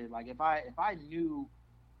started, like if I knew,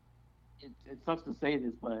 it sucks to say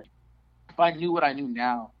this, but if I knew what I knew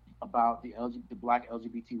now about the Black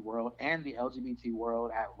LGBT world and the LGBT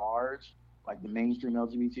world at large, like the mainstream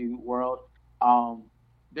LGBT world,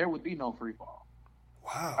 there would be no free fall.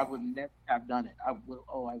 Wow. I would never have done it. I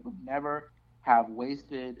would never have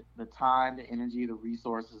wasted the time, the energy, the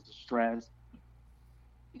resources, the stress,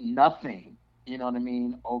 nothing, you know what I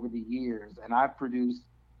mean, over the years. And I've produced,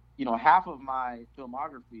 half of my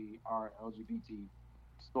filmography are LGBT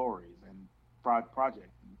stories and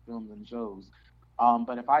projects and films and shows.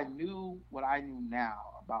 But if I knew what I knew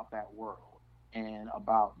now about that world and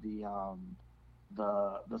about the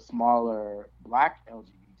smaller Black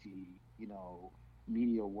LGBT,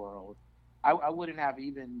 media world, I wouldn't have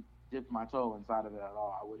even dipped my toe inside of it at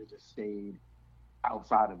all. I would have just stayed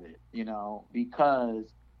outside of it,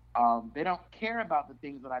 because they don't care about the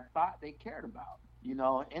things that I thought they cared about. In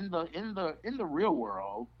the real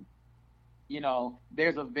world,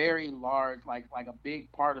 there's a very large, like a big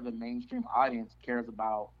part of the mainstream audience cares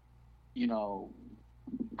about,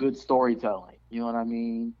 good storytelling. You know what I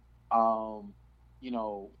mean?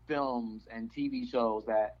 Films and TV shows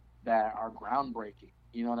that are groundbreaking.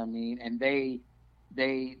 You know what I mean? And they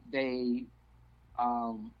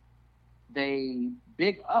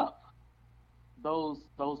big up those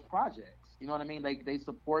projects. You know what I mean? They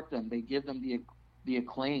support them. They give them the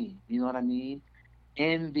acclaim. You know what I mean?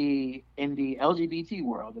 In the LGBT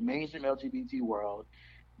world, the mainstream LGBT world,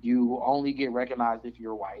 you only get recognized if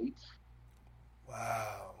you're white.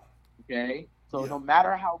 Wow. Okay? So Yeah. no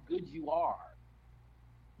matter how good you are,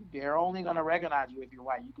 they're only going to recognize you if you're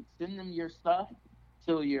white. You could send them your stuff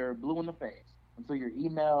till you're blue in the face, until your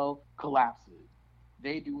email collapses.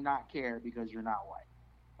 They do not care because you're not white.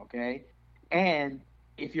 Okay? And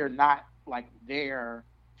if you're not there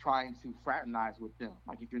trying to fraternize with them,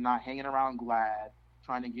 if you're not hanging around GLAAD,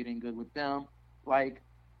 trying to get in good with them,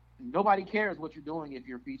 nobody cares what you're doing if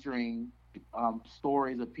you're featuring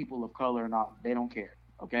stories of people of color and all. They don't care.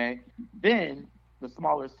 Okay? Then the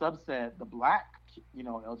smaller subset, the Black,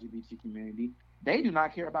 LGBT community, they do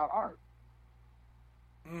not care about art.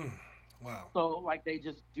 Wow. So they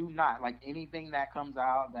just do not anything that comes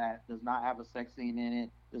out that does not have a sex scene in it,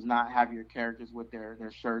 does not have your characters with their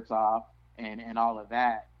shirts off and all of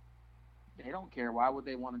that. They don't care. Why would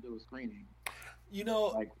they want to do a screening?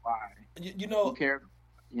 Why? Who cares?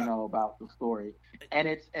 About the story.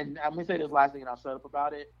 And I'm gonna say this last thing, and I'll shut up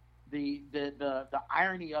about it. The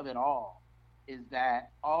irony of it all is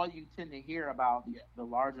that all you tend to hear about the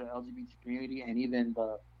larger LGBT community and even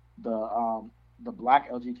the Black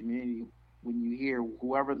LGBT community, when you hear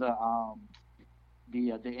whoever the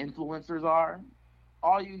influencers are,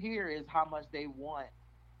 all you hear is how much they want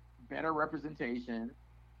better representation,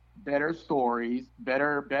 better stories,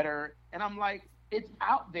 better, and I'm like, it's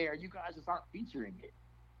out there. You guys just aren't featuring it.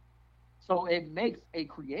 So it makes a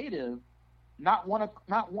creative not want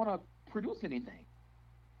to produce anything.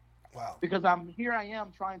 Wow. Because I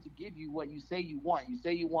am trying to give you what you say you want. You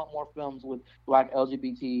say you want more films with Black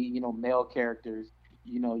LGBT, male characters.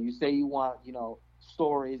 You say you want,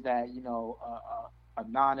 stories that, a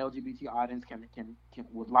non-LGBT audience can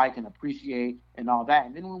would like and appreciate and all that.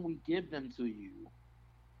 And then when we give them to you,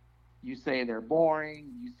 you say they're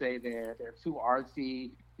boring. You say they're too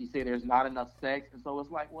artsy. You say there's not enough sex. And so it's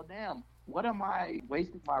like, well, damn, what am I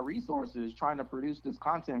wasting my resources trying to produce this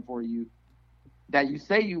content for you that you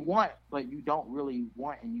say you want, but you don't really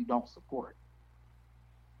want and you don't support?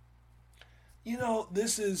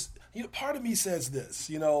 This is, part of me says this,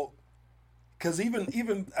 because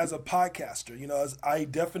even as a podcaster, as I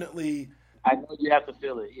definitely... I know you have to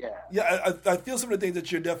feel it, yeah. Yeah, I feel some of the things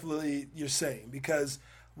that you're saying, because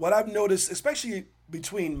what I've noticed, especially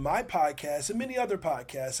between my podcast and many other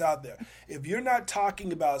podcasts out there, if you're not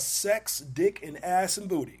talking about sex, dick, and ass and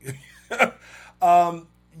booty,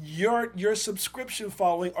 your subscription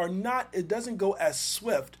following it doesn't go as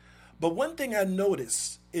swift. But one thing I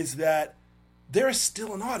notice is that there is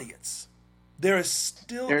still an audience. There is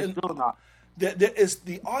still There's still not. there is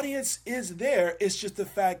the audience is there. It's just the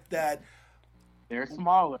fact that They're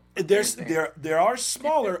smaller. there are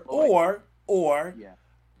smaller, or Yeah.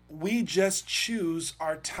 we just choose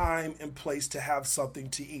our time and place to have something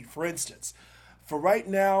to eat. For instance, for right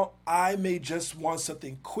now, I may just want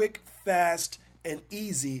something quick, fast, and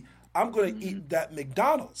easy. I'm going to eat that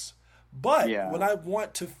McDonald's. But Yeah. when I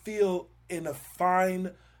want to feel in a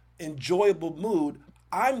fine, enjoyable mood,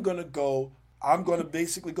 I'm going to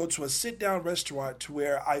basically go to a sit down restaurant to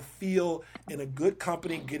where I feel in a good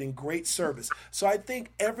company, getting great service. So I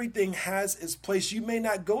think everything has its place. You may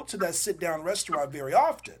not go to that sit down restaurant very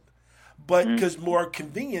often, but because more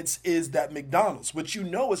convenience is that McDonald's, which you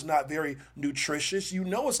know is not very nutritious, you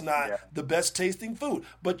know it's not Yeah. the best tasting food,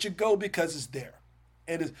 but you go because it's there.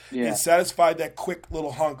 And Yeah. it satisfied that quick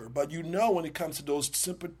little hunger. But you know when it comes to those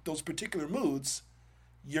particular moods,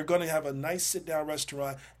 you're going to have a nice sit down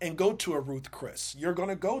restaurant and go to a Ruth Chris. You're going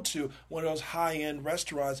to go to one of those high end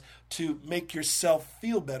restaurants to make yourself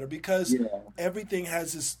feel better because Yeah. everything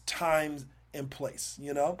has its time and place,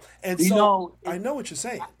 you know? And You so know, I know what you're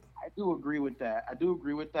saying. I do agree with that.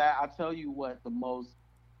 I'll tell you what the most,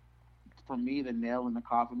 for me, the nail in the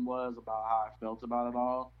coffin was about how I felt about it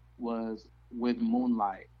all was with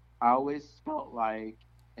Moonlight. I always felt like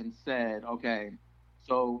and said, okay,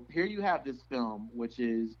 so here you have this film, which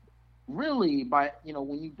is really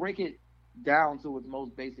when you break it down to its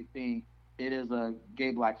most basic thing, it is a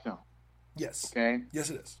gay black film. Yes. Okay. Yes,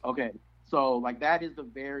 it is. Okay. So like that's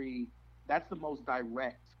the most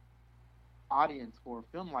direct audience for a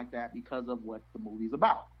film like that because of what the movie's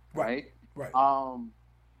about. Right. Right.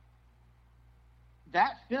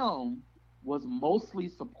 That film was mostly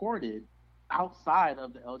supported outside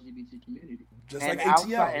of the LGBT community, Just and like ATL,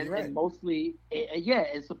 outside, you're right. and mostly,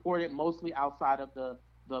 it supported mostly outside of the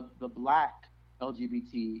black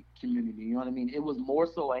LGBT community. You know what I mean? It was more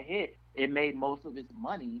so a hit. It made most of its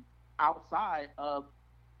money outside of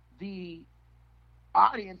the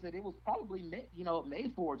audience that it was probably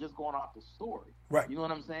made for, just going off the story. Right. You know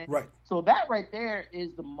what I'm saying? Right. So that right there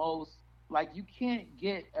is the most, like, you can't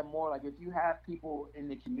get a more, like, if you have people in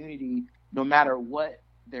the community, no matter what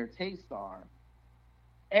their tastes are,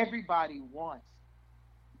 everybody wants,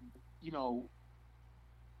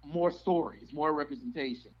 more stories, more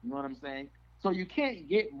representation. You know what I'm saying? So you can't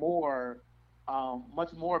get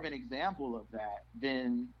much more of an example of that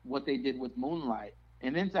than what they did with Moonlight.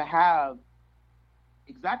 And then to have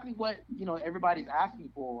exactly what, everybody's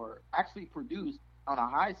asking for actually produced on a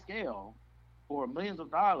high scale for millions of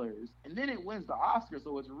dollars, and then it wins the Oscar.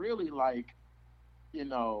 So it's really like,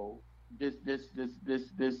 this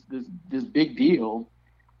big deal.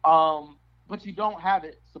 But you don't have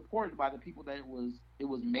it supported by the people that it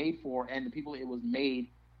was made for and the people it was made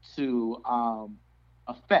to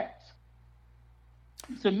affect.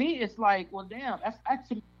 To me, it's like, well, damn, that's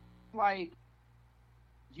like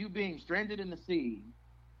you being stranded in the sea,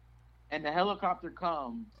 and the helicopter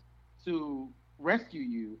comes to rescue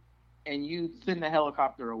you, and you send the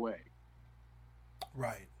helicopter away.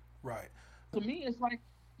 Right. Right. To me, it's like,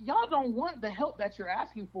 y'all don't want the help that you're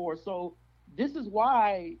asking for. So this is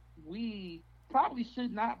why we probably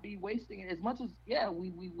should not be wasting it. As much as,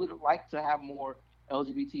 we would like to have more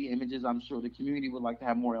LGBT images. I'm sure the community would like to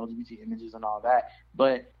have more LGBT images and all that.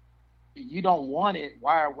 But you don't want it.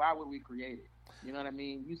 Why would we create it? You know what I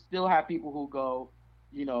mean? You still have people who go,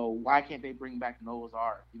 why can't they bring back Noah's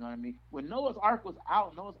Ark? You know what I mean? When Noah's Ark was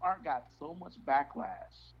out, Noah's Ark got so much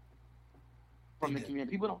backlash from the community.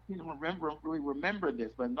 People don't even really remember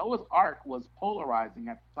this, but Noah's Ark was polarizing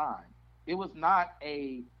at the time. It was not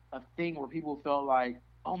a thing where people felt like,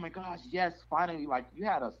 oh my gosh, yes, finally, like you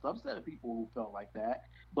had a subset of people who felt like that.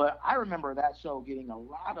 But I remember that show getting a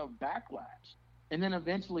lot of backlash. And then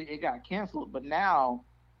eventually it got canceled. But now,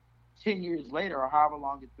 10 years later, or however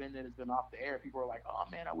long it's been that it's been off the air, people are like, oh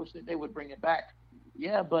man, I wish that they would bring it back.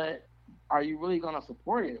 Yeah, but are you really going to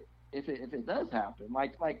support it if it does happen?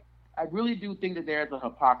 Like I really do think that there's a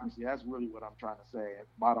hypocrisy. That's really what I'm trying to say.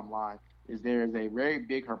 Bottom line is there is a very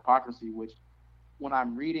big hypocrisy, which when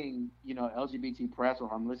I'm reading, LGBT press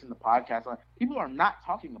or I'm listening to podcasts, people are not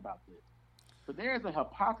talking about this. So there is a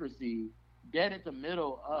hypocrisy dead at the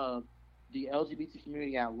middle of the LGBT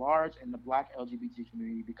community at large and the black LGBT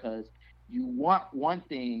community, because you want one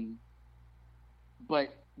thing,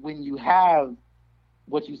 but when you have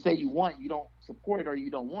what you say you want, you don't support it or you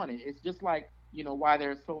don't want it. It's just like, why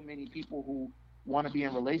there's so many people who want to be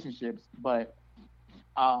in relationships, but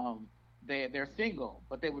they're single,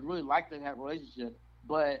 but they would really like to have a relationship,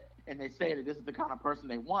 and they say that this is the kind of person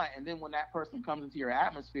they want, and then when that person comes into your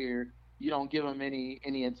atmosphere, you don't give them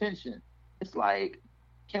any attention. It's like,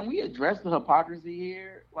 can we address the hypocrisy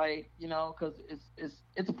here? Like, because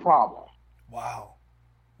it's a problem. Wow.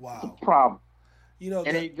 It's a Wow. problem.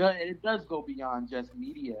 And That it does go beyond just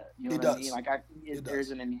media. You know it what I mean? does. Like I think It there's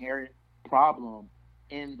does. an inherent problem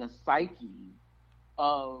in the psyche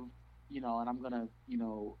of, and I'm gonna,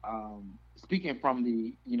 speaking from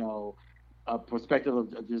the, perspective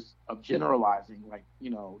of just of generalizing, like,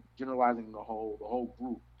 generalizing the whole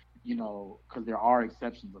group, because there are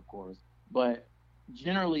exceptions, of course, but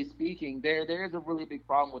generally speaking, there's a really big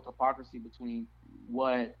problem with hypocrisy between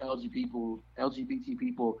what LGBT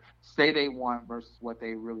people say they want versus what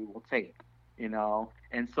they really will take,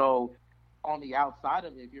 and so on the outside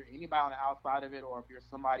of it, if you're anybody on the outside of it, or if you're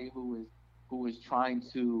somebody who is trying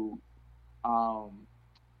to um,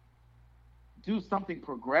 do something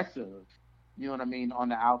progressive, you know what I mean, on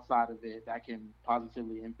the outside of it that can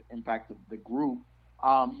positively impact the group,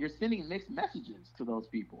 you're sending mixed messages to those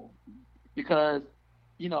people because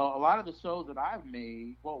a lot of the shows that I've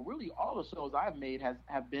made, well, really all the shows I've made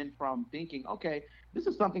have been from thinking, okay, this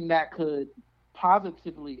is something that could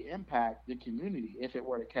positively impact the community if it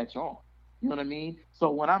were to catch on. You know what I mean?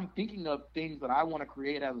 So when I'm thinking of things that I want to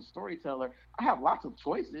create as a storyteller, I have lots of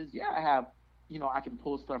choices. Yeah, I have, I can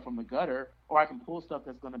pull stuff from the gutter, or I can pull stuff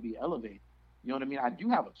that's going to be elevated. You know what I mean? I do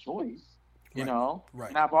have a choice, Right. Right.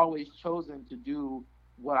 and I've always chosen to do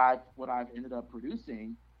what I've ended up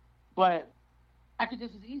producing. But I could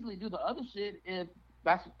just as easily do the other shit if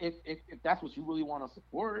that's what you really want to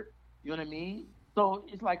support. You know what I mean? So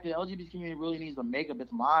it's like the LGBT community really needs to make up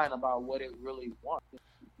its mind about what it really wants.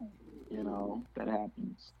 That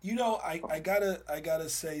happens. I gotta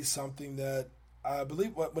say something that I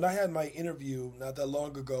believe when I had my interview not that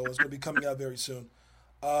long ago, it's gonna be coming out very soon,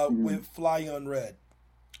 Mm-hmm. with Fly Unread,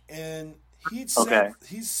 and Okay,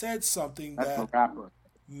 he said something that's a that rapper.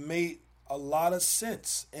 made a lot of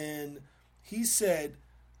sense, and he said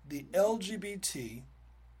the LGBT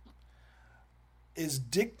is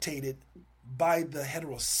dictated by the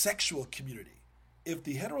heterosexual community. If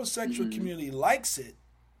the heterosexual Mm-hmm. community likes it,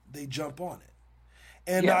 they jump on it.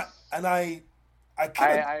 And I Yes, and I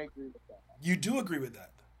kind I, of I agree with that. you do agree with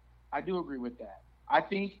that. I do agree with that. I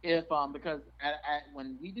think if because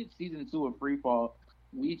when we did season 2 of Free Fall,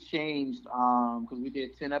 we changed because we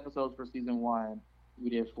did 10 episodes for season 1, we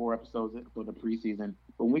did 4 episodes for the preseason.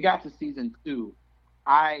 When we got to season 2,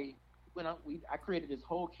 I I created this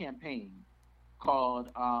whole campaign called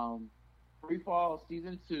Free Fall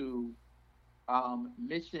Season 2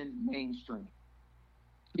 Mission Mainstream,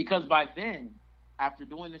 because by then, after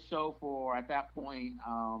doing the show for at that point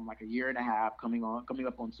like a year and a half, coming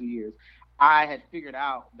up on 2 years, I had figured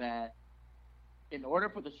out that in order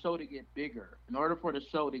for the show to get bigger, in order for the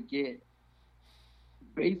show to get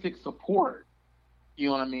basic support, you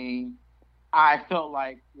know what I mean, I felt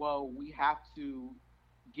like, well, we have to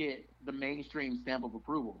get the mainstream stamp of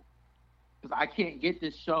approval, because I can't get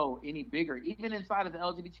this show any bigger, even inside of the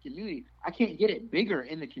LGBT community. I can't get it bigger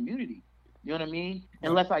in the community. You know what I mean? Right.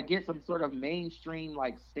 Unless I get some sort of mainstream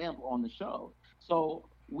like stamp on the show. So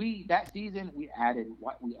that season we added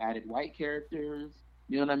white characters.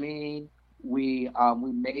 You know what I mean? We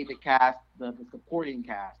made the cast, the supporting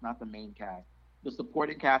cast, not the main cast, the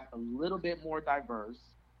supporting cast a little bit more diverse.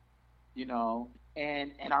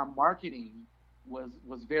 And our marketing was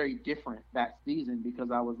very different that season, because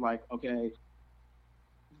I was like, okay,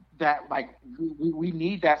 that like we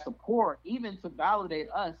need that support even to validate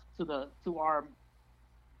us to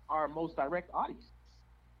our most direct audience.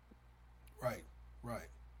 Right. Right.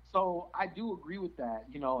 So I do agree with that,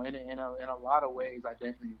 in a lot of ways. I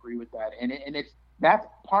definitely agree with that, and that's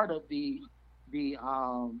part of the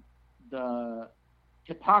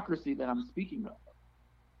hypocrisy that I'm speaking of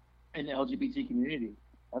in the LGBT community.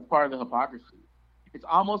 That's part of the hypocrisy. It's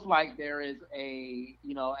almost like there is a,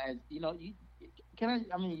 as can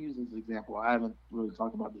I'm going to use this example. I haven't really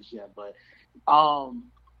talked about this yet, but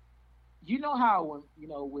um, how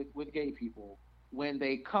when with gay people, when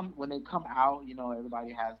they come out,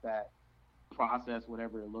 everybody has that process,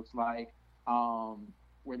 whatever it looks like,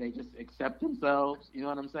 where they just accept themselves. You know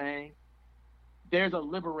what I'm saying? There's a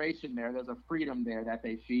liberation there. There's a freedom there that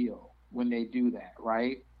they feel when they do that,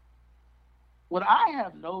 right? What I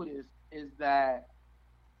have noticed is that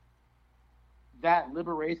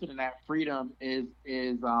liberation and that freedom is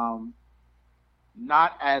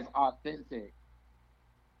not as authentic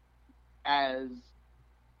as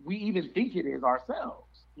we even think it is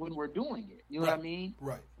ourselves when we're doing it. You know what Right. I mean?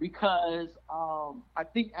 Right. Because I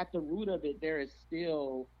think at the root of it there is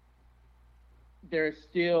still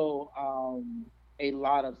a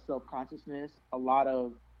lot of self consciousness, a lot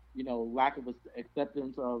of lack of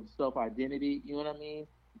acceptance of self identity. You know what I mean?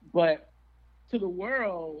 But to the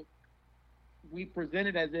world, we present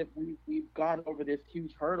it as if we've gone over this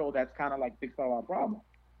huge hurdle that's kind of like fixed all our problems,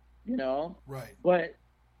 you know? Right. But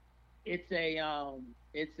it's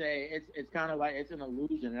kind of like it's an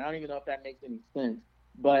illusion, and I don't even know if that makes any sense.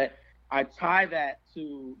 But I tie that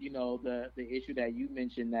to, you know, the issue that you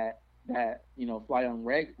mentioned, that you know, Fly on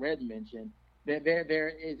Red mentioned, that there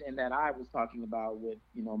is, and that I was talking about with,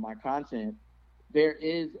 you know, my content. There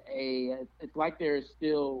is it's like there is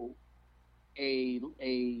still a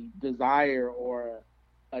desire or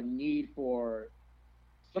a need for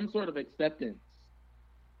some sort of acceptance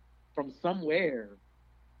from somewhere,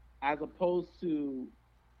 as opposed to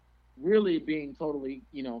really being totally,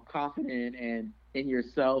 you know, confident and in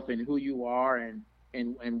yourself and who you are and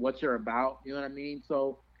what you're about. You know what I mean?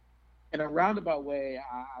 So in a roundabout way,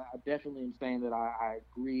 I definitely am saying that I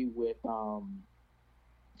agree with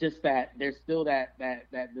just that there's still that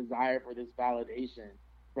desire for this validation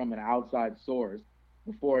from an outside source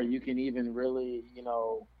before you can even really, you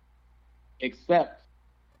know, accept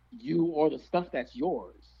you or the stuff that's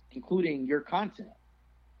yours, including your content.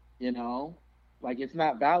 You know, like, it's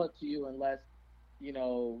not valid to you unless, you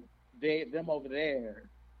know, them over there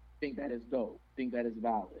think that it's dope, think that it's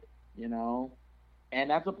valid, you know? And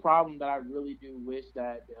that's a problem that I really do wish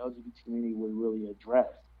that the LGBT community would really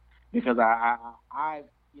address, because I've,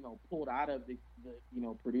 you know, pulled out of the you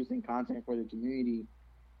know, producing content for the community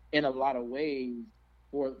in a lot of ways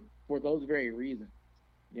for those very reasons,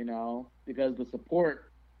 you know, because the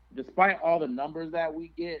support, despite all the numbers that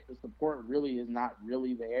we get, the support really is not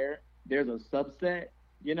really there. There's a subset,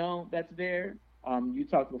 you know, that's there. You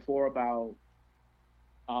talked before about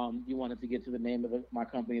you wanted to get to the name of my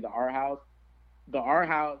company, the Art House. The Art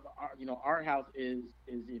House, you know, Art House is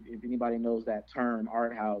if anybody knows that term,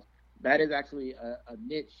 Art House, that is actually a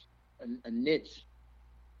niche,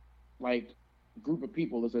 like, group of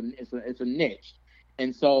people. It's a niche.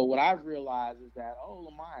 And so what I've realized is that, oh,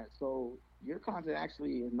 Lamont, so your content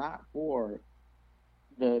actually is not for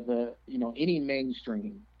the you know, any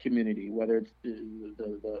mainstream community, whether it's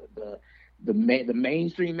the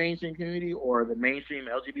mainstream community, or the mainstream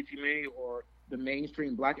LGBT community, or the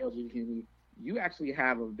mainstream Black LGBT community. You actually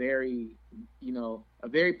have a very, you know, a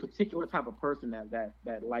very particular type of person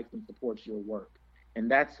that likes and supports your work,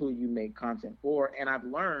 and that's who you make content for. And I've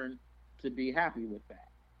learned to be happy with that.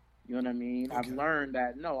 You know what I mean? Okay. I've learned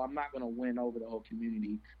that, no, I'm not going to win over the whole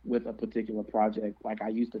community with a particular project like I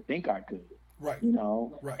used to think I could. Right. You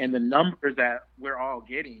know? Right. And the numbers that we're all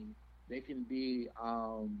getting, they can be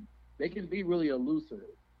really elusive.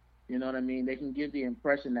 You know what I mean? They can give the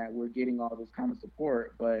impression that we're getting all this kind of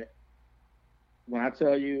support, but when I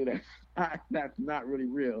tell you that's not really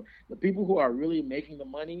real. The people who are really making the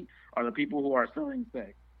money are the people who are selling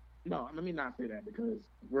sex. No, let me not say that, because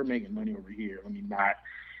we're making money over here. Let me not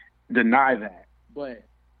deny that. But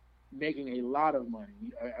making a lot of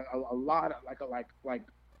money, a lot of like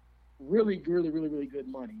really good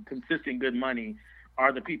money, consistent good money,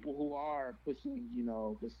 are the people who are pushing, you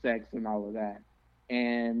know, the sex and all of that.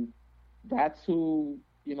 And that's who,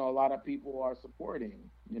 you know, a lot of people are supporting,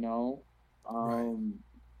 you know, right.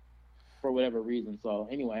 For whatever reason. So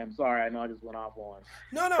anyway, I'm sorry. I know I just went off on.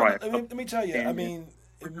 No. Let me tell you. I mean,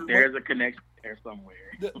 there's a connection there somewhere.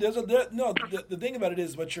 The thing about it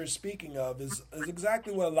is, what you're speaking of is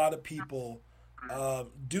exactly what a lot of people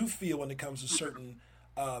do feel when it comes to certain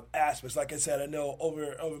aspects. Like I said, I know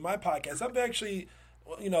over my podcast, I've actually,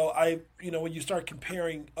 you know, when you start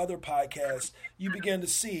comparing other podcasts, you begin to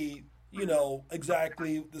see, you know,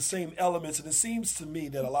 exactly the same elements, and it seems to me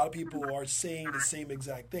that a lot of people are saying the same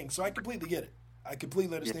exact thing. So I completely get it. I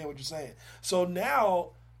completely understand what you're saying. So now,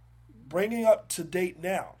 bringing up to date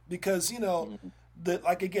now, because, you know, the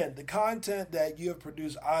content that you have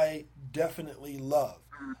produced, I definitely love.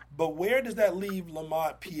 But where does that leave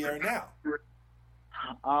Lamont Pierre now?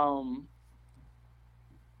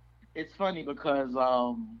 It's funny because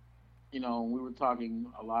you know, we were talking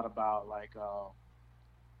a lot about, like,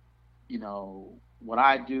 you know, what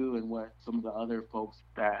I do and what some of the other folks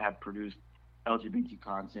that have produced LGBT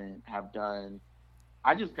content have done.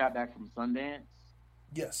 I just got back from Sundance.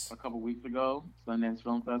 Yes. A couple weeks ago, Sundance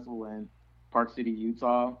Film Festival in Park City,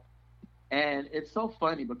 Utah. And it's so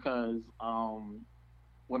funny because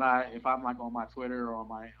if I'm like on my Twitter or on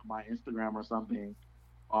my Instagram or something,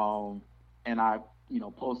 and I, you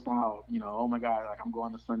know, post out, you know, oh my God, like, I'm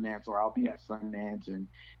going to Sundance, or I'll be at Sundance, and,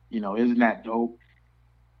 you know, isn't that dope?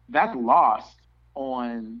 That's lost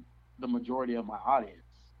on the majority of my audience.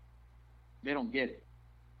 They don't get it.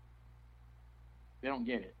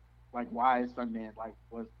 Like, why is Sundance? Like,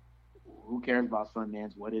 who cares about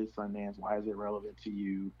Sundance? What is Sundance? Why is it relevant to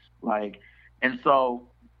you? Like, and so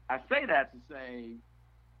I say that to say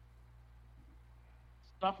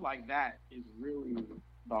stuff like that is really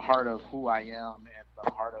the heart of who I am and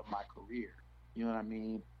the heart of my career. You know what I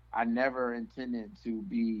mean? I never intended to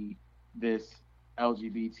be this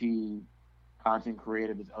LGBT content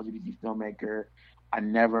creator, this LGBT filmmaker. I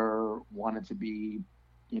never wanted to be,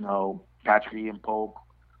 Patrick Ian Polk,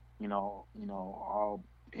 all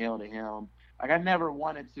hail to him. Like I never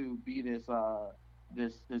wanted to be this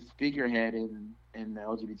this figurehead in the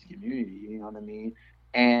LGBT community. You know what I mean?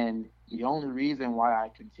 And the only reason why I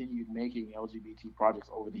continued making LGBT projects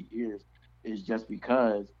over the years is just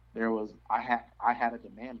because I had a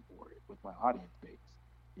demand for it with my audience base.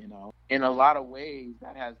 In a lot of ways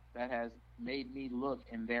that has made me look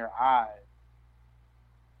in their eyes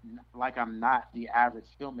like I'm not the average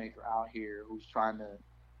filmmaker out here who's trying to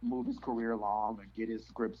move his career along or get his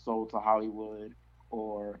script sold to Hollywood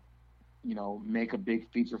or make a big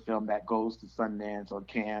feature film that goes to Sundance or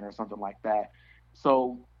Cannes or something like that.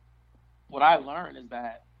 So what I learned is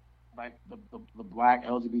that like the Black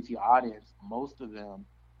LGBT audience, most of them,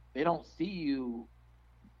 they don't see you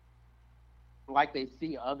like they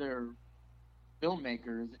see other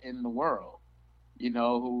filmmakers in the world,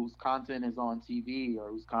 whose content is on TV or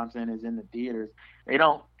whose content is in the theaters. They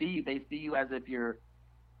see you as if you're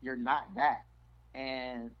not that.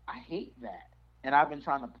 And I hate that. And I've been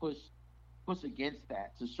trying to push against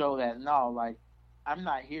that to show that no, like I'm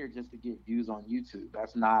not here just to get views on YouTube.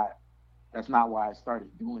 That's not why I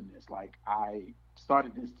started doing this. Like I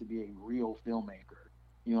started this to be a real filmmaker.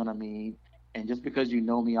 You know what I mean? And just because you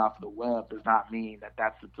know me off the web does not mean that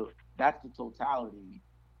that's the totality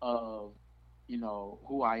of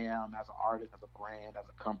who I am as an artist, as a brand, as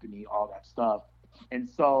a company, all that stuff. And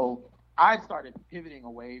so I started pivoting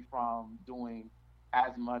away from doing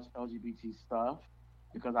as much LGBT stuff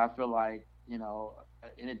because I feel like,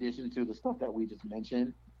 in addition to the stuff that we just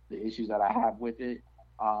mentioned, the issues that I have with it,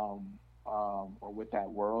 or with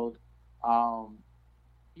that world, a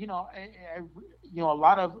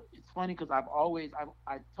lot of, it's funny because I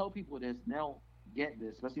tell people this and they don't get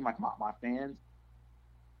this, especially my fans.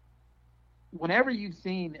 Whenever you've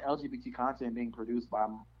seen LGBT content being produced by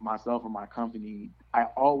myself or my company, I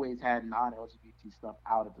always had non-LGBT stuff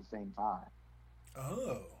out at the same time.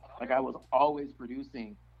 Oh. Like I was always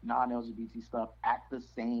producing non-LGBT stuff at the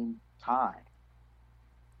same time.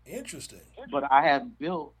 Interesting. But I have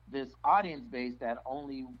built this audience base that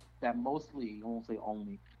mostly, I won't say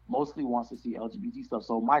only, mostly wants to see LGBT stuff.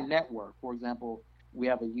 So my network, for example, we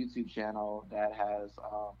have a YouTube channel that has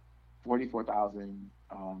 44,000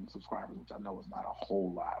 subscribers, which I know is not a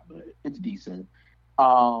whole lot, but it's decent.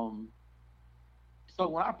 So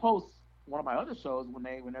when I post one of my other shows, when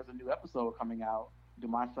there's a new episode coming out, do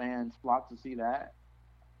my fans flock to see that?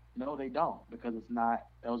 No, they don't, because it's not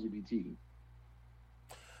LGBT.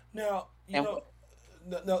 Now,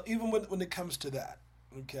 now even when it comes to that,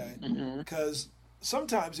 okay, because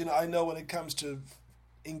sometimes, I know when it comes to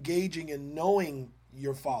engaging and knowing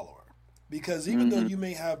your follower, because even though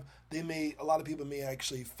a lot of people may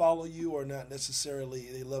actually follow you or not necessarily,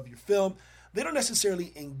 they love your film, they don't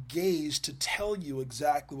necessarily engage to tell you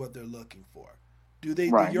exactly what they're looking for. Do they?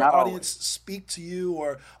 Right, do your audience always speak to you,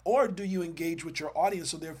 or do you engage with your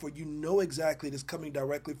audience so therefore you know exactly it's coming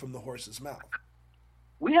directly from the horse's mouth?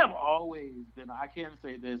 We have always been, I can't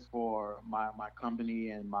say this for my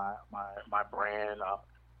company and my brand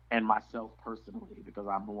and myself personally, because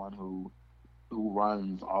I'm the one who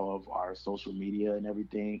runs all of our social media and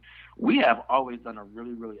everything. We have always done a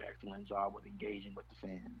really, really excellent job with engaging with the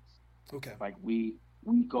fans. Okay. Like we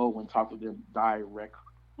go and talk to them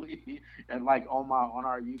directly. And like on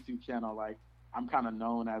our YouTube channel, like I'm kind of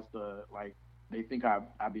known as they think I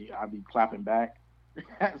be clapping back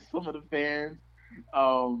at some of the fans.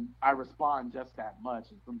 I respond just that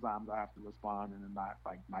much, and sometimes I have to respond in a not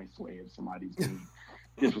like nice way if somebody's being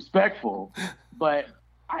disrespectful. But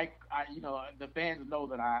I the fans know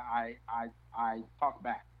that I talk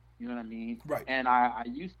back. You know what I mean? Right. And I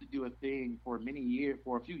used to do a thing for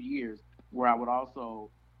a few years, where I would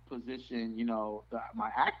also position,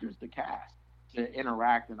 my actors, the cast, to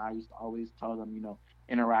interact, and I used to always tell them,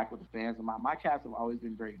 interact with the fans. And my cast have always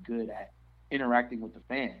been very good at interacting with the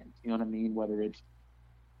fans. You know what I mean? Whether it's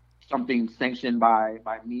something sanctioned by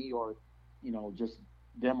me or, just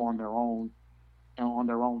them on their own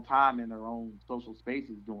time in their own social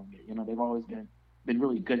spaces doing it. They've always been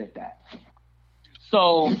really good at that.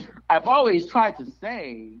 So I've always tried to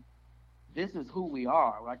say, this is who we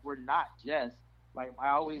are. Like, we're not just, like,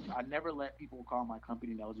 I never let people call my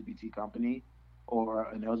company an LGBT company or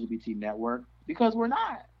an LGBT network, because we're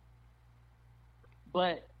not.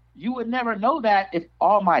 But you would never know that if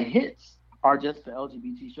all my hits are just the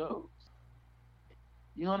LGBT shows.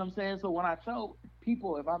 You know what I'm saying? So when I tell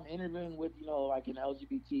people, if I'm interviewing with, like an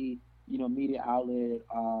LGBT, media outlet,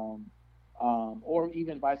 or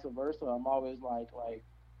even vice versa, I'm always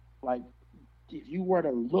like, if you were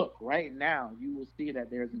to look right now, you will see that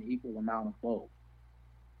there's an equal amount of both.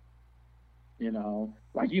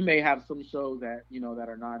 Like you may have some shows that, that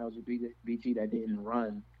are non-LGBT that didn't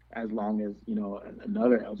run as long as,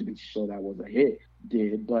 another LGBT show that was a hit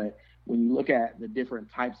did. But when you look at the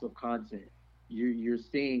different types of content, you're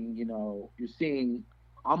seeing, you're seeing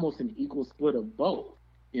almost an equal split of both,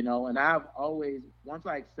 and I've always, once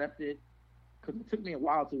I accepted, because it took me a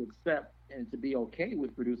while to accept and to be okay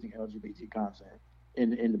with producing LGBT content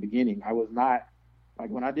in the beginning. I was not, like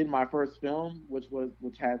when I did my first film, which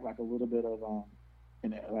had like a little bit of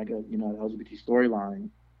an LGBT storyline.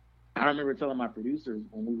 I remember telling my producers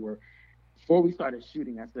before we started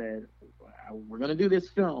shooting, I said, we're gonna do this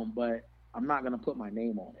film, but I'm not gonna put my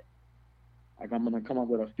name on it. Like I'm gonna come up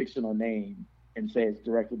with a fictional name and say it's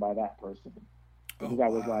directed by that person. Because I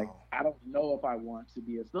was like, I don't know if I want to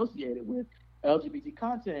be associated with LGBT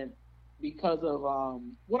content because of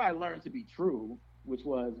what I learned to be true, which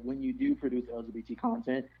was when you do produce LGBT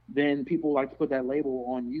content, then people like to put that label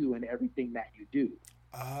on you and everything that you do.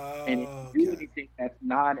 And if you do anything that's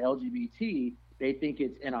non-LGBT, they think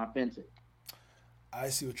it's inauthentic. I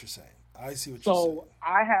see what you're saying. So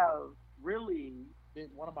I have really been,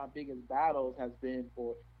 one of my biggest battles has been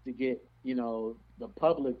to get, the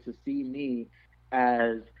public to see me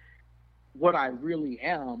as what I really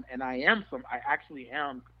am. And I actually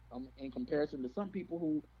am, in comparison to some people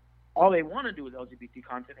who all they want to do is LGBT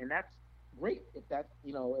content, and that's great if that's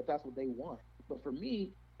what they want. But for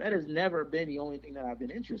me, that has never been the only thing that I've been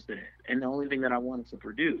interested in and the only thing that I wanted to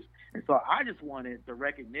produce. And so I just wanted the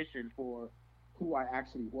recognition for who I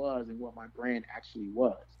actually was and what my brand actually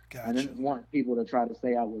was. Gotcha. I didn't want people to try to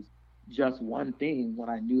say I was just one thing when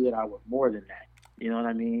I knew that I was more than that. You know what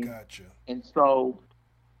I mean? Gotcha. And so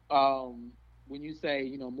when you say,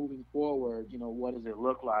 moving forward, what does it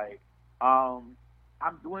look like?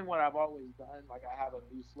 I'm doing what I've always done. Like I have a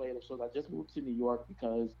new slate of shows. I just moved to New York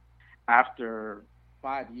because after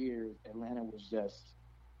 5 years, Atlanta was just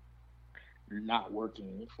not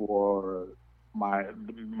working for my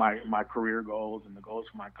career goals and the goals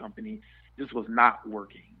for my company. This was not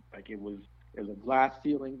working. Like there's a glass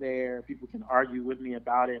ceiling there. People can argue with me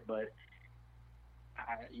about it, but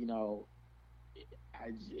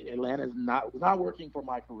Atlanta's not working for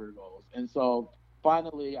my career goals. And so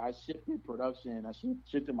finally, I shifted production. I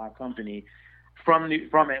shifted my company from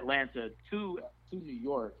Atlanta to New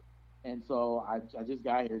York, and so I just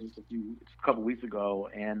got here just a couple weeks ago,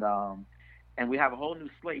 and we have a whole new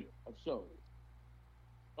slate of shows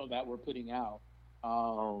that we're putting out.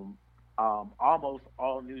 Almost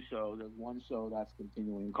all new shows. There's one show that's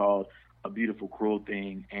continuing called A Beautiful Cruel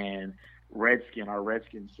Thing, and Redskin, our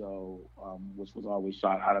Redskin show, which was always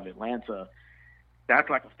shot out of Atlanta. That's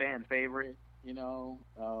like a fan favorite.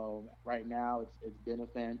 Right now it's been a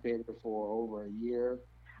fan favorite for over a year,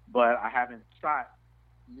 but I haven't shot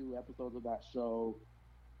new episodes of that show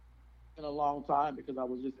in a long time because I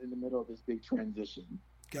was just in the middle of this big transition.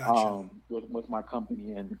 Gotcha. With my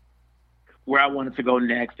company and where I wanted to go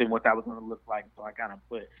next and what that was going to look like. So I kind of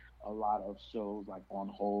put a lot of shows like on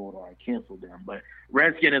hold or I canceled them. But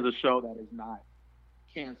Redskin is a show that is not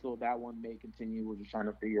canceled. That one may continue. We're just trying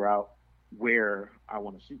to figure out where I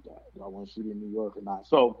want to shoot that. Do I want to shoot in New York or not?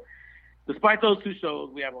 So despite those two shows,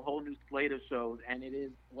 we have a whole new slate of shows, and it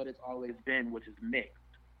is what it's always been, which is mixed.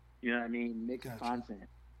 You know what I mean? Mixed Gotcha. Content.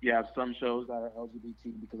 You have some shows that are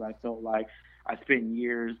LGBT because I felt like I spent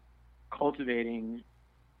years cultivating,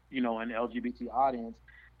 an LGBT audience.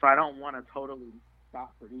 So I don't want to totally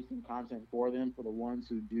stop producing content for them. For the ones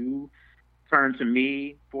who do turn to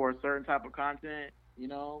me for a certain type of content,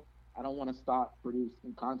 I don't want to stop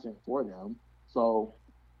producing content for them. So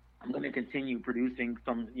I'm going to continue producing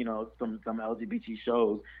some LGBT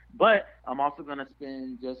shows, but I'm also going to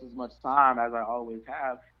spend just as much time as I always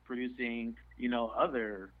have producing,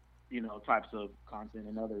 other, types of content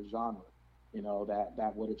in other genres,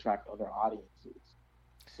 that would attract other audiences.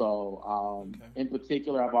 So, in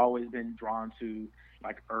particular, I've always been drawn to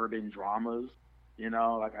like urban dramas,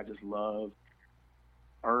 like I just love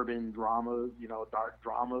urban dramas, dark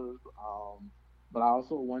dramas. But I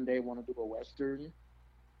also one day want to do a Western,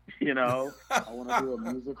 I want to do a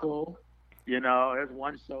musical. There's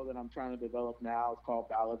one show that I'm trying to develop now. It's called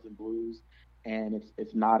Ballads and Blues, and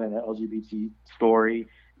it's not an LGBT story.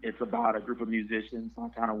 It's about a group of musicians. So I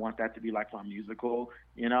kind of want that to be like my musical,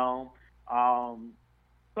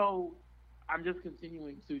 So I'm just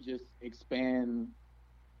continuing to just expand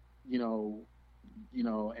you know,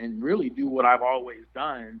 and really do what I've always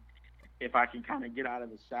done if I can kind of get out of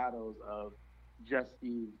the shadows of just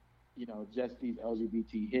these, just these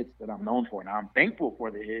LGBT hits that I'm known for. Now I'm thankful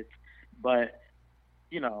for the hits, but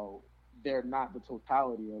you know, they're not the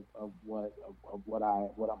totality of what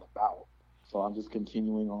I'm about. So I'm just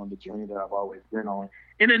continuing on the journey that I've always been on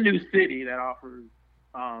in a new city that offers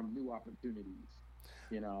new opportunities.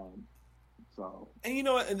 You know, so. And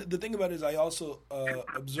and the thing about it is, I also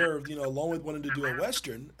observed, along with wanting to do a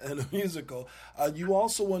western and a musical, you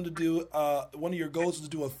also wanted to do one of your goals was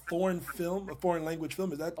to do a foreign film, a foreign language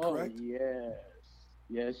film. Is that correct? Oh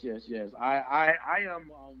yes. I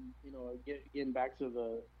am getting back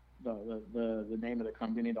to the name of the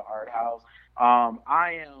company, the Art House.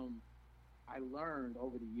 I learned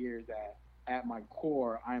over the years that at my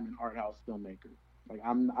core, I'm an art house filmmaker. Like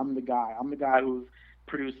I'm the guy. I'm the guy who's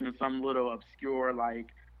producing some little obscure like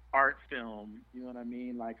art film. You know what I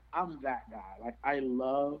mean? Like I'm that guy. Like I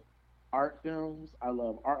love art films. I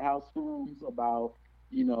love art house films about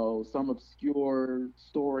some obscure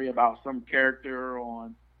story about some character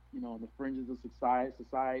on the fringes of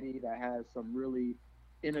society that has some really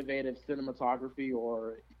innovative cinematography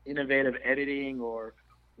or innovative editing or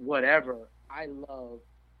whatever. I love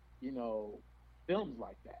films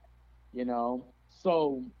like that.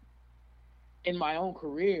 So in my own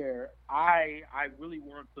career, I really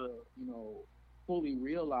want to, fully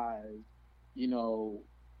realize, you know,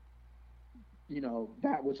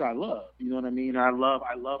 that which I love. You know what I mean? I love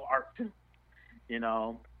art films, you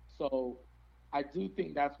know. So I do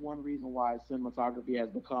think that's one reason why cinematography has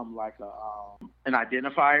become like an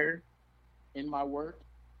identifier in my work,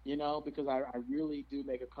 because I really do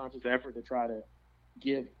make a conscious effort to try to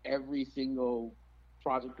give every single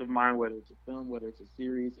project of mine, whether it's a film, whether it's a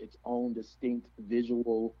series, its own distinct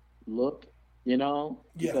visual look, Yes.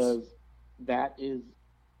 because that is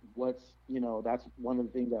what's, that's one of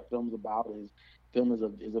the things that film's about is film is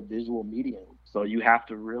a visual medium. So you have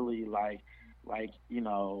to really there's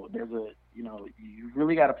you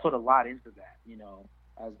really got to put a lot into that,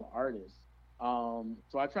 as the artist.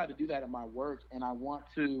 So I try to do that in my work, and I want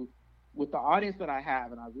to, with the audience that I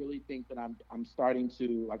have, and I really think that I'm starting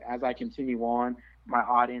to, like, as I continue on, my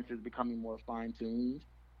audience is becoming more fine-tuned,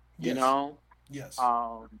 Yes. Yes.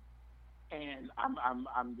 And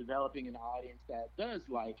I'm developing an audience that does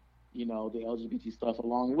like, the LGBT stuff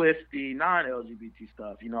along with the non-LGBT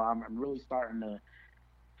stuff. I'm really starting to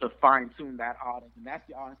fine-tune that audience, and that's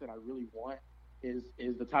the audience that I really want, is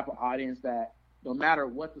the type of audience that no matter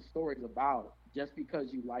what the story is about, just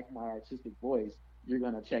because you like my artistic voice, you're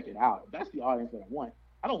going to check it out. That's the audience that I want.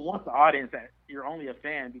 I don't want the audience that you're only a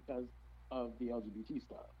fan because of the LGBT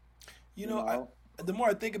stuff. The more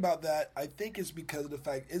I think about that, I think it's because of the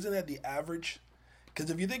fact, isn't that the average? Because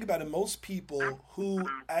if you think about it, most people who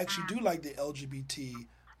actually do like the LGBT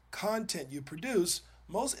content you produce,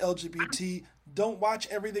 most LGBT don't watch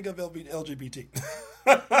everything of LGBT.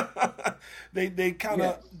 They kind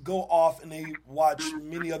of go off and they watch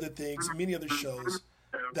many other things, many other shows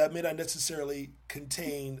that may not necessarily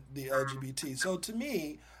contain the LGBT. So to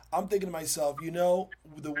me, I'm thinking to myself,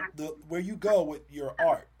 the where you go with your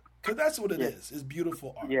art, because that's what it is. It's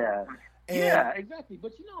beautiful art. Yeah. Yeah, exactly.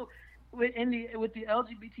 But with the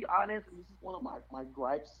LGBT audience, and this is one of my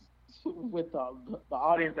gripes with the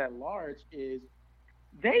audience at large, is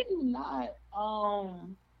they do not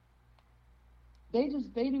they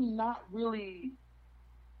do not really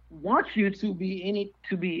want you to be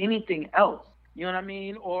anything else. You know what I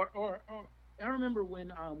mean? Or I remember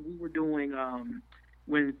when we were doing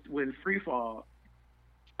when Freefall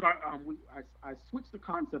I switched the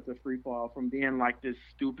concept of Freefall from being like this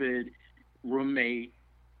stupid roommate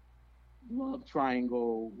love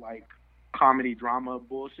triangle like comedy drama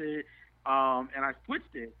bullshit, and I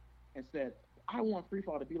switched it and said I want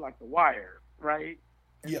Freefall to be like The Wire, right?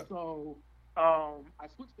 And yeah. So I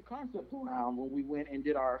switched the concept around when we went and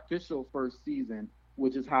did our official first season,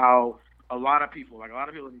 which is how a lot of people didn't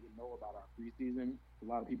even know about our preseason. A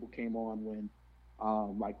lot of people came on when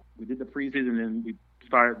we did the preseason and we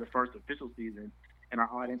started the first official season, and our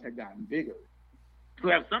audience had gotten bigger. So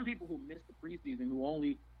we have some people who missed the preseason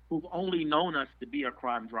who've only known us to be a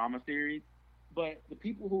crime drama series. But the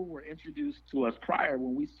people who were introduced to us prior,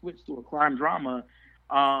 when we switched to a crime drama,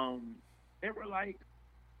 they were like,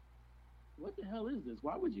 "What the hell is this?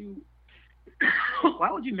 Why would you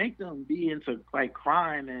make them be into like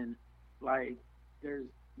crime and like there's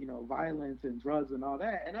violence and drugs and all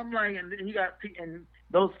that?" And I'm like, and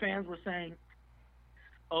those fans were saying,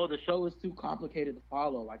 "Oh, the show is too complicated to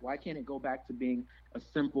follow. Like, why can't it go back to being a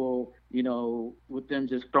simple, with them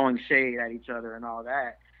just throwing shade at each other and all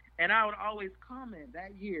that?" And I would always comment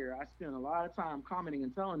that year. I spent a lot of time commenting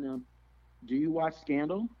and telling them, "Do you watch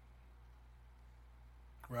Scandal?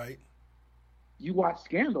 Right. You watch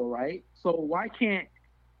Scandal, right? So why can't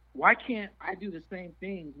I do the same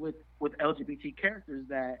thing with LGBT characters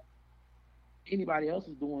that anybody else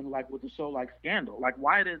is doing, like with a show like Scandal? Like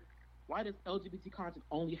why does LGBT content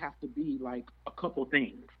only have to be like a couple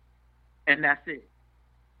things and that's it?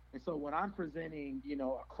 And so when I'm presenting,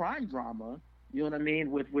 a crime drama, you know what I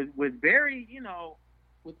mean, with very,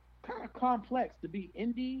 with kind of complex to be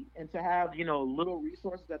indie and to have, little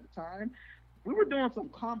resources at the time, we were doing some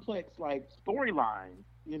complex like storylines,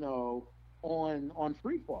 on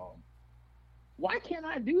Freefall. Why can't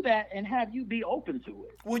I do that and have you be open to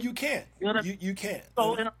it? Well, you can't. You can't.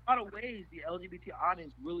 So in a lot of ways, the LGBT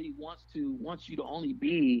audience really wants you to only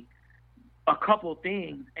be a couple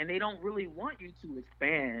things, and they don't really want you to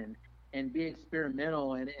expand and be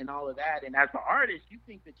experimental and all of that. And as the artist, you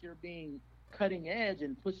think that you're being cutting edge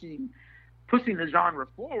and pushing the genre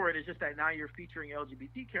forward. It's just that now you're featuring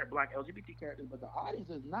Black LGBT characters, but the audience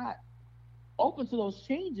is not open to those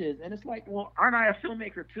changes. And it's like, well, aren't I a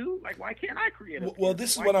filmmaker too? Like, why can't I create Well,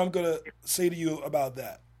 this is what I'm going to say to you about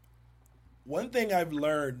that. One thing I've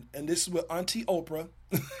learned, and this is with Auntie Oprah,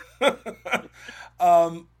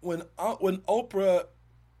 when Oprah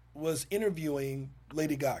was interviewing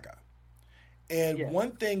Lady Gaga, and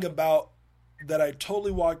one thing about that I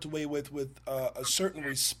totally walked away with a certain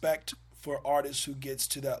respect for artists who gets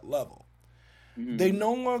to that level. Mm-hmm. They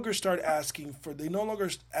no longer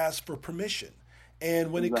ask for permission.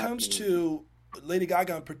 And when it comes to Lady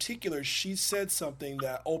Gaga in particular, she said something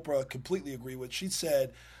that Oprah completely agreed with. She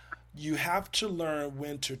said, you have to learn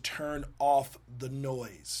when to turn off the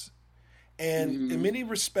noise. And in many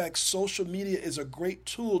respects, social media is a great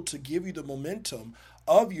tool to give you the momentum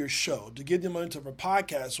of your show, to give you the momentum of a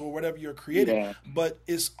podcast or whatever you're creating. Yeah. But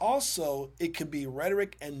it can be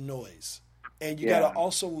rhetoric and noise. And you got to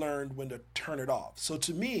also learn when to turn it off. So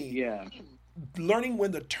to me, learning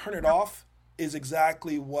when to turn it off is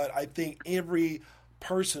exactly what I think every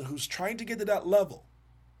person who's trying to get to that level,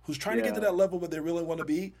 where they really want to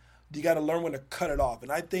be, you got to learn when to cut it off.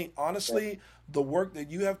 And I think, honestly, the work that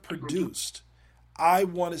you have produced, I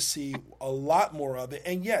want to see a lot more of it.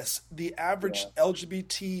 And yes, the average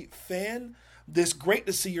LGBT fan, it's great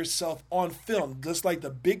to see yourself on film, just like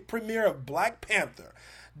the big premiere of Black Panther.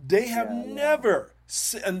 They have never,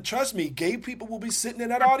 and trust me, gay people will be sitting in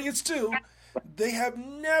that audience too. They have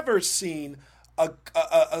never seen a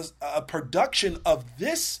production of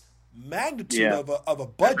this magnitude of a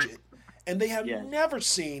budget, and they have never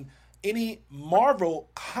seen any Marvel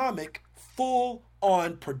comic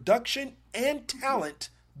full-on production and talent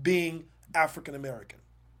being African American.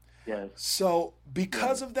 Yes. So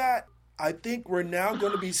because of that, I think we're now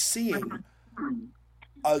going to be seeing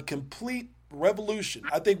a complete revolution.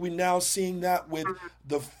 I think we're now seeing that with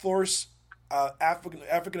the first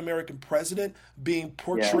African American president being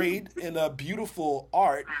portrayed in a beautiful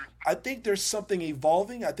art. I think there's something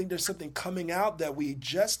evolving. I think there's something coming out that we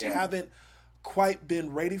just haven't quite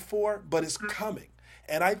been ready for, but it's coming.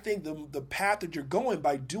 And I think the path that you're going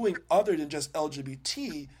by doing other than just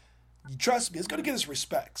LGBT, trust me, it's going to get us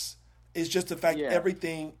respects. It's just the fact that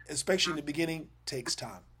everything, especially in the beginning, takes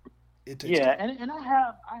time. It takes time. And I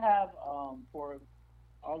have for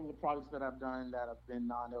all of the projects that I've done that have been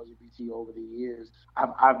non-LGBT over the years,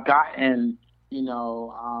 I've gotten,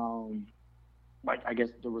 like I guess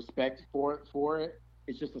the respect for it.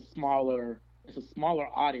 It's just a smaller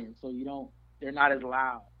audience, so they're not as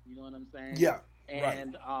loud. You know what I'm saying? Yeah.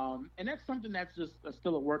 And and that's something that's just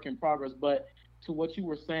still a work in progress. But to what you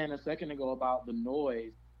were saying a second ago about the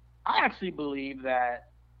noise, I actually believe that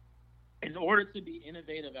in order to be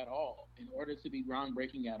innovative at all, in order to be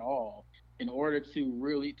groundbreaking at all, in order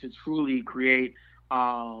to truly create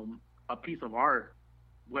a piece of art,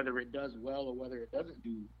 whether it does well or whether it doesn't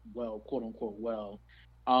do well, quote unquote well,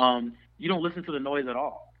 you don't listen to the noise at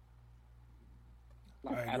all.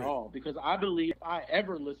 At all. Because I believe if I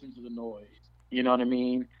ever listened to the noise, you know what I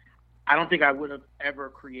mean? I don't think I would have ever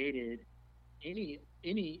created any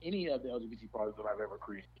of the LGBT products that I've ever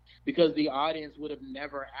created, because the audience would have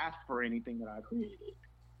never asked for anything that I created.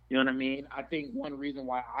 You know what I mean? I think one reason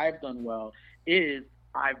why I've done well is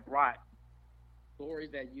I've brought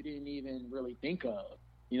stories that you didn't even really think of.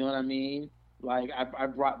 You know what I mean? Like I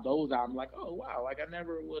brought those out. I'm like, oh wow, like I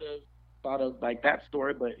never would have thought of like that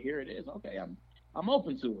story, but here it is. Okay, I'm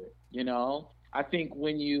open to it. You know, I think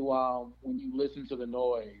when you listen to the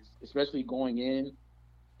noise, especially going in,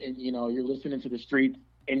 and you're listening to the streets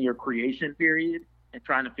in your creation period and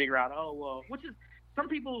trying to figure out, which is some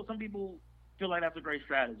people feel like that's a great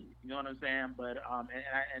strategy. You know what I'm saying? But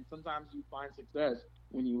and sometimes you find success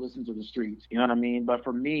when you listen to the streets. You know what I mean? But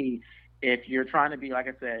for me, if you're trying to be, like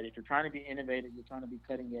I said, if you're trying to be innovative, you're trying to be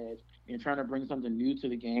cutting edge, you're trying to bring something new to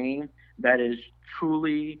the game that is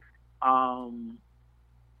truly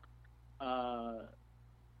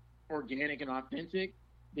organic and authentic,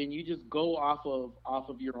 then you just go off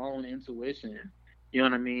of your own intuition. You know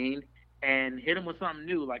what I mean? And hit them with something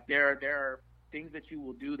new. Like there are things that you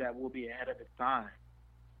will do that will be ahead of its time.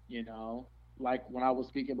 You know, like when I was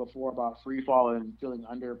speaking before about free fall and feeling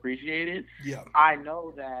underappreciated. Yeah. I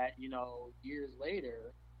know that, years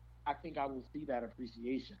later, I think I will see that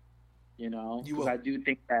appreciation. Because I do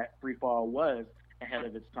think that free fall was ahead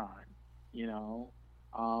of its time.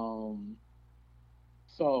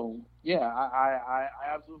 So yeah, I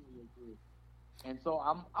absolutely agree. And so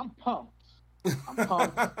I'm pumped. I'm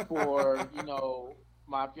pumped for,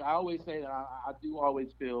 I always say that I do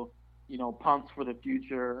always feel, pumped for the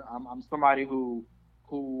future. I'm somebody who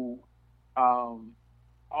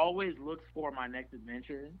always looks for my next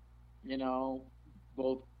adventure,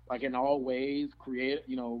 both like in all ways,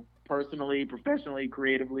 personally, professionally,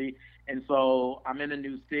 creatively. And so I'm in a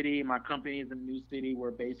new city. My company is in a new city.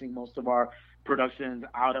 We're basing most of our productions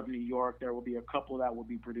out of New York. There will be a couple that will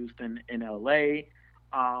be produced in LA.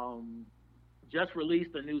 Just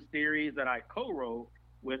released a new series that I co-wrote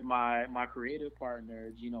with my creative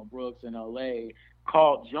partner, Gino Brooks in LA,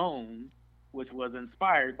 called Jones, which was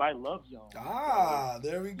inspired by Love Jones. Ah, so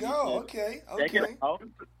there we go. Okay. Check it out,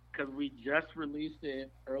 because we just released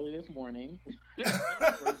it early this morning.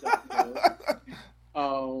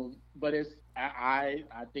 But I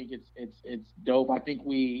think it's dope. I think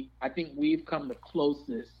we've come the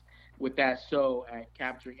closest with that show at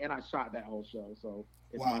capturing, and I shot that whole show, so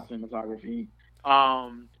it's my cinematography.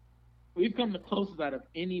 We've come the closest out of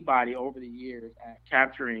anybody over the years at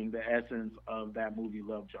capturing the essence of that movie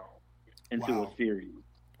Love Jones into a series.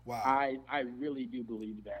 Wow. I really do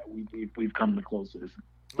believe that we've come the closest.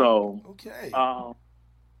 So okay.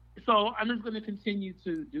 So I'm just going to continue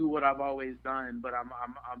to do what I've always done, but I'm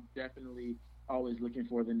definitely always looking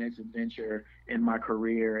for the next adventure in my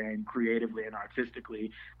career, and creatively and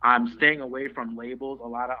artistically. I'm staying away from labels, a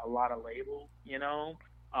lot of labels,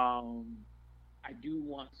 I do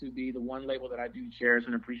want to be, the one label that I do cherish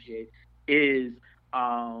and appreciate is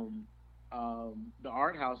the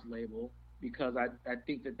Art House label, because I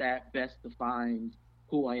think that best defines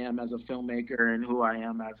who I am as a filmmaker and who I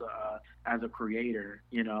am as a creator,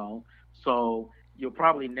 So you'll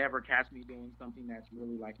probably never catch me doing something that's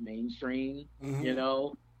really like mainstream,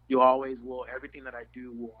 You always will. Everything that I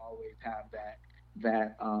do will always have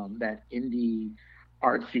that indie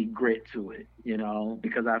artsy grit to it,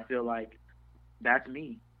 because I feel like that's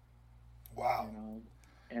me. Wow.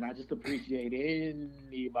 And I just appreciate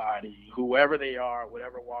anybody, whoever they are,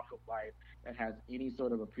 whatever walk of life, that has any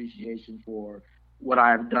sort of appreciation for what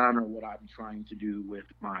I've done or what I'm trying to do with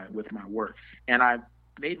my work. And I've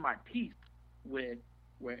made my peace with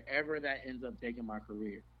wherever that ends up taking my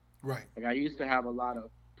career. Right. Like I used to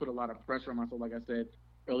put a lot of pressure on myself. Like I said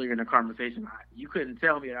earlier in the conversation, you couldn't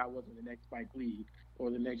tell me that I wasn't the next Spike Lee or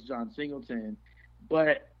the next John Singleton.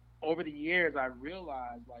 But over the years, I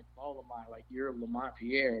realized, like all of you're Lamont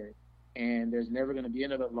Pierre, and there's never going to be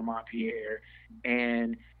another Lamont Pierre,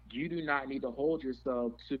 and you do not need to hold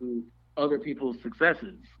yourself to other people's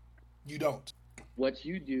successes. You don't. What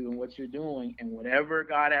you do and what you're doing, and whatever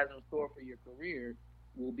God has in store for your career,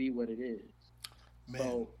 will be what it is. Man.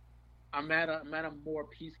 So I'm at a more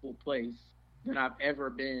peaceful place than I've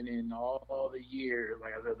ever been in all the years.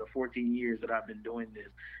 Like I said, the 14 years that I've been doing this,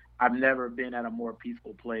 I've never been at a more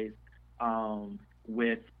peaceful place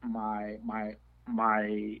with my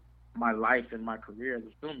life and my career as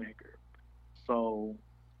a filmmaker. So,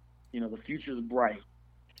 the future is bright.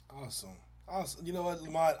 Awesome. You know what,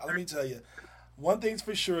 Lamont, let me tell you, one thing's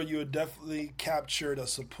for sure, you have definitely captured a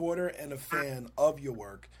supporter and a fan of your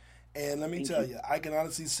work. And let me tell you, I can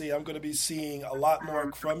honestly say I'm going to be seeing a lot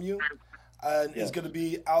more from you. And it's going to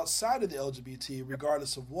be outside of the LGBT,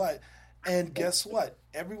 regardless of what. And guess what?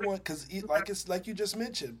 Everyone, because like you just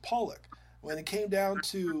mentioned, Pollock, when it came down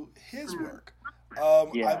to his work,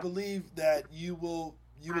 I believe that you will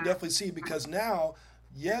definitely see, because now,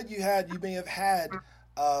 you may have had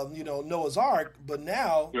Noah's Ark, but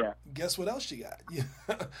now, guess what else you got?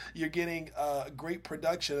 You're getting a great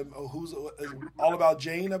production of who's All About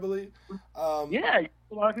Jane, I believe. A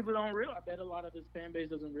lot of people don't realize. I bet a lot of his fan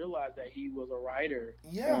base doesn't realize that he was a writer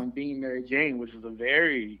on Being Mary Jane, which is a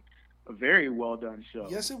very well done show.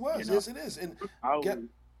 Yes, it was. Yes, it is. And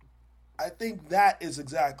I think that is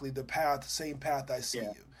exactly the same path I see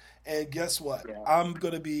you. And guess what? Yeah. I'm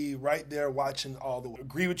going to be right there watching all the way.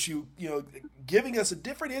 Agree with you, giving us a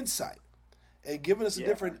different insight and giving us a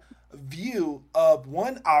different view of,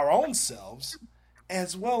 one, our own selves,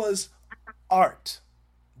 as well as art.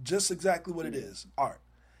 Just exactly what it is, art.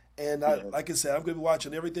 And like I said, I'm going to be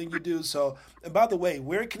watching everything you do. So, and by the way,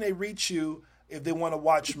 where can they reach you if they want to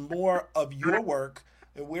watch more of your work,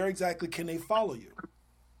 and where exactly can they follow you?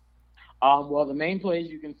 Well, the main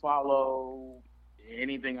place you can follow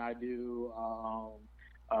anything I do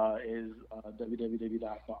is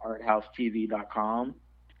www.thearthousetv.com.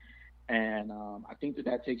 And I think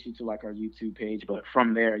that takes you to like our YouTube page. But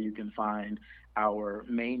from there, you can find our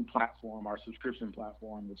main platform, our subscription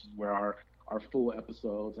platform, which is where our full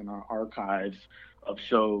episodes and our archives of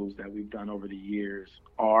shows that we've done over the years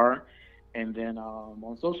are. And then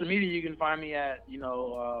on social media, you can find me at,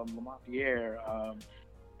 Lamont Pierre,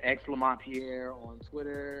 X Lamont Pierre on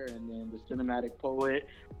Twitter, and then the Cinematic Poet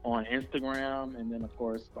on Instagram, and then of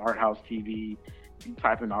course the Art House TV. You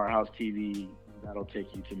type in Art House TV, that'll take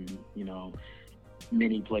you to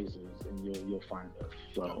many places, and you'll find us.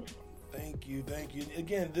 So, thank you.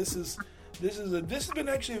 Again, this has been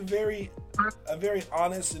actually a very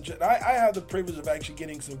honest and I have the privilege of actually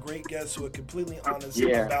getting some great guests who are completely honest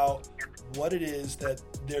about what it is that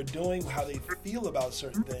they're doing, how they feel about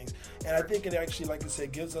certain things, and I think it actually, like I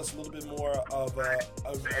said, gives us a little bit more of a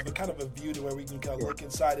kind of a view to where we can kind of look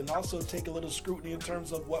inside and also take a little scrutiny in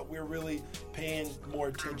terms of what we're really paying more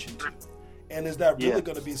attention to. And is that really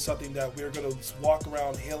going to be something that we're going to walk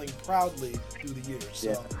around hailing proudly through the years?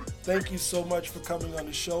 So thank you so much for coming on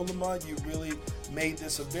the show, Lamont. You really made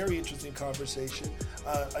this a very interesting conversation.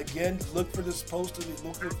 Again, look for this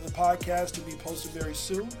look for the podcast to be posted very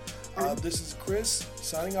soon. This is Chris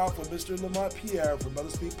signing off with Mr. Lamont Pierre from Mother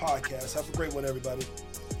Speak Podcast. Have a great one, everybody.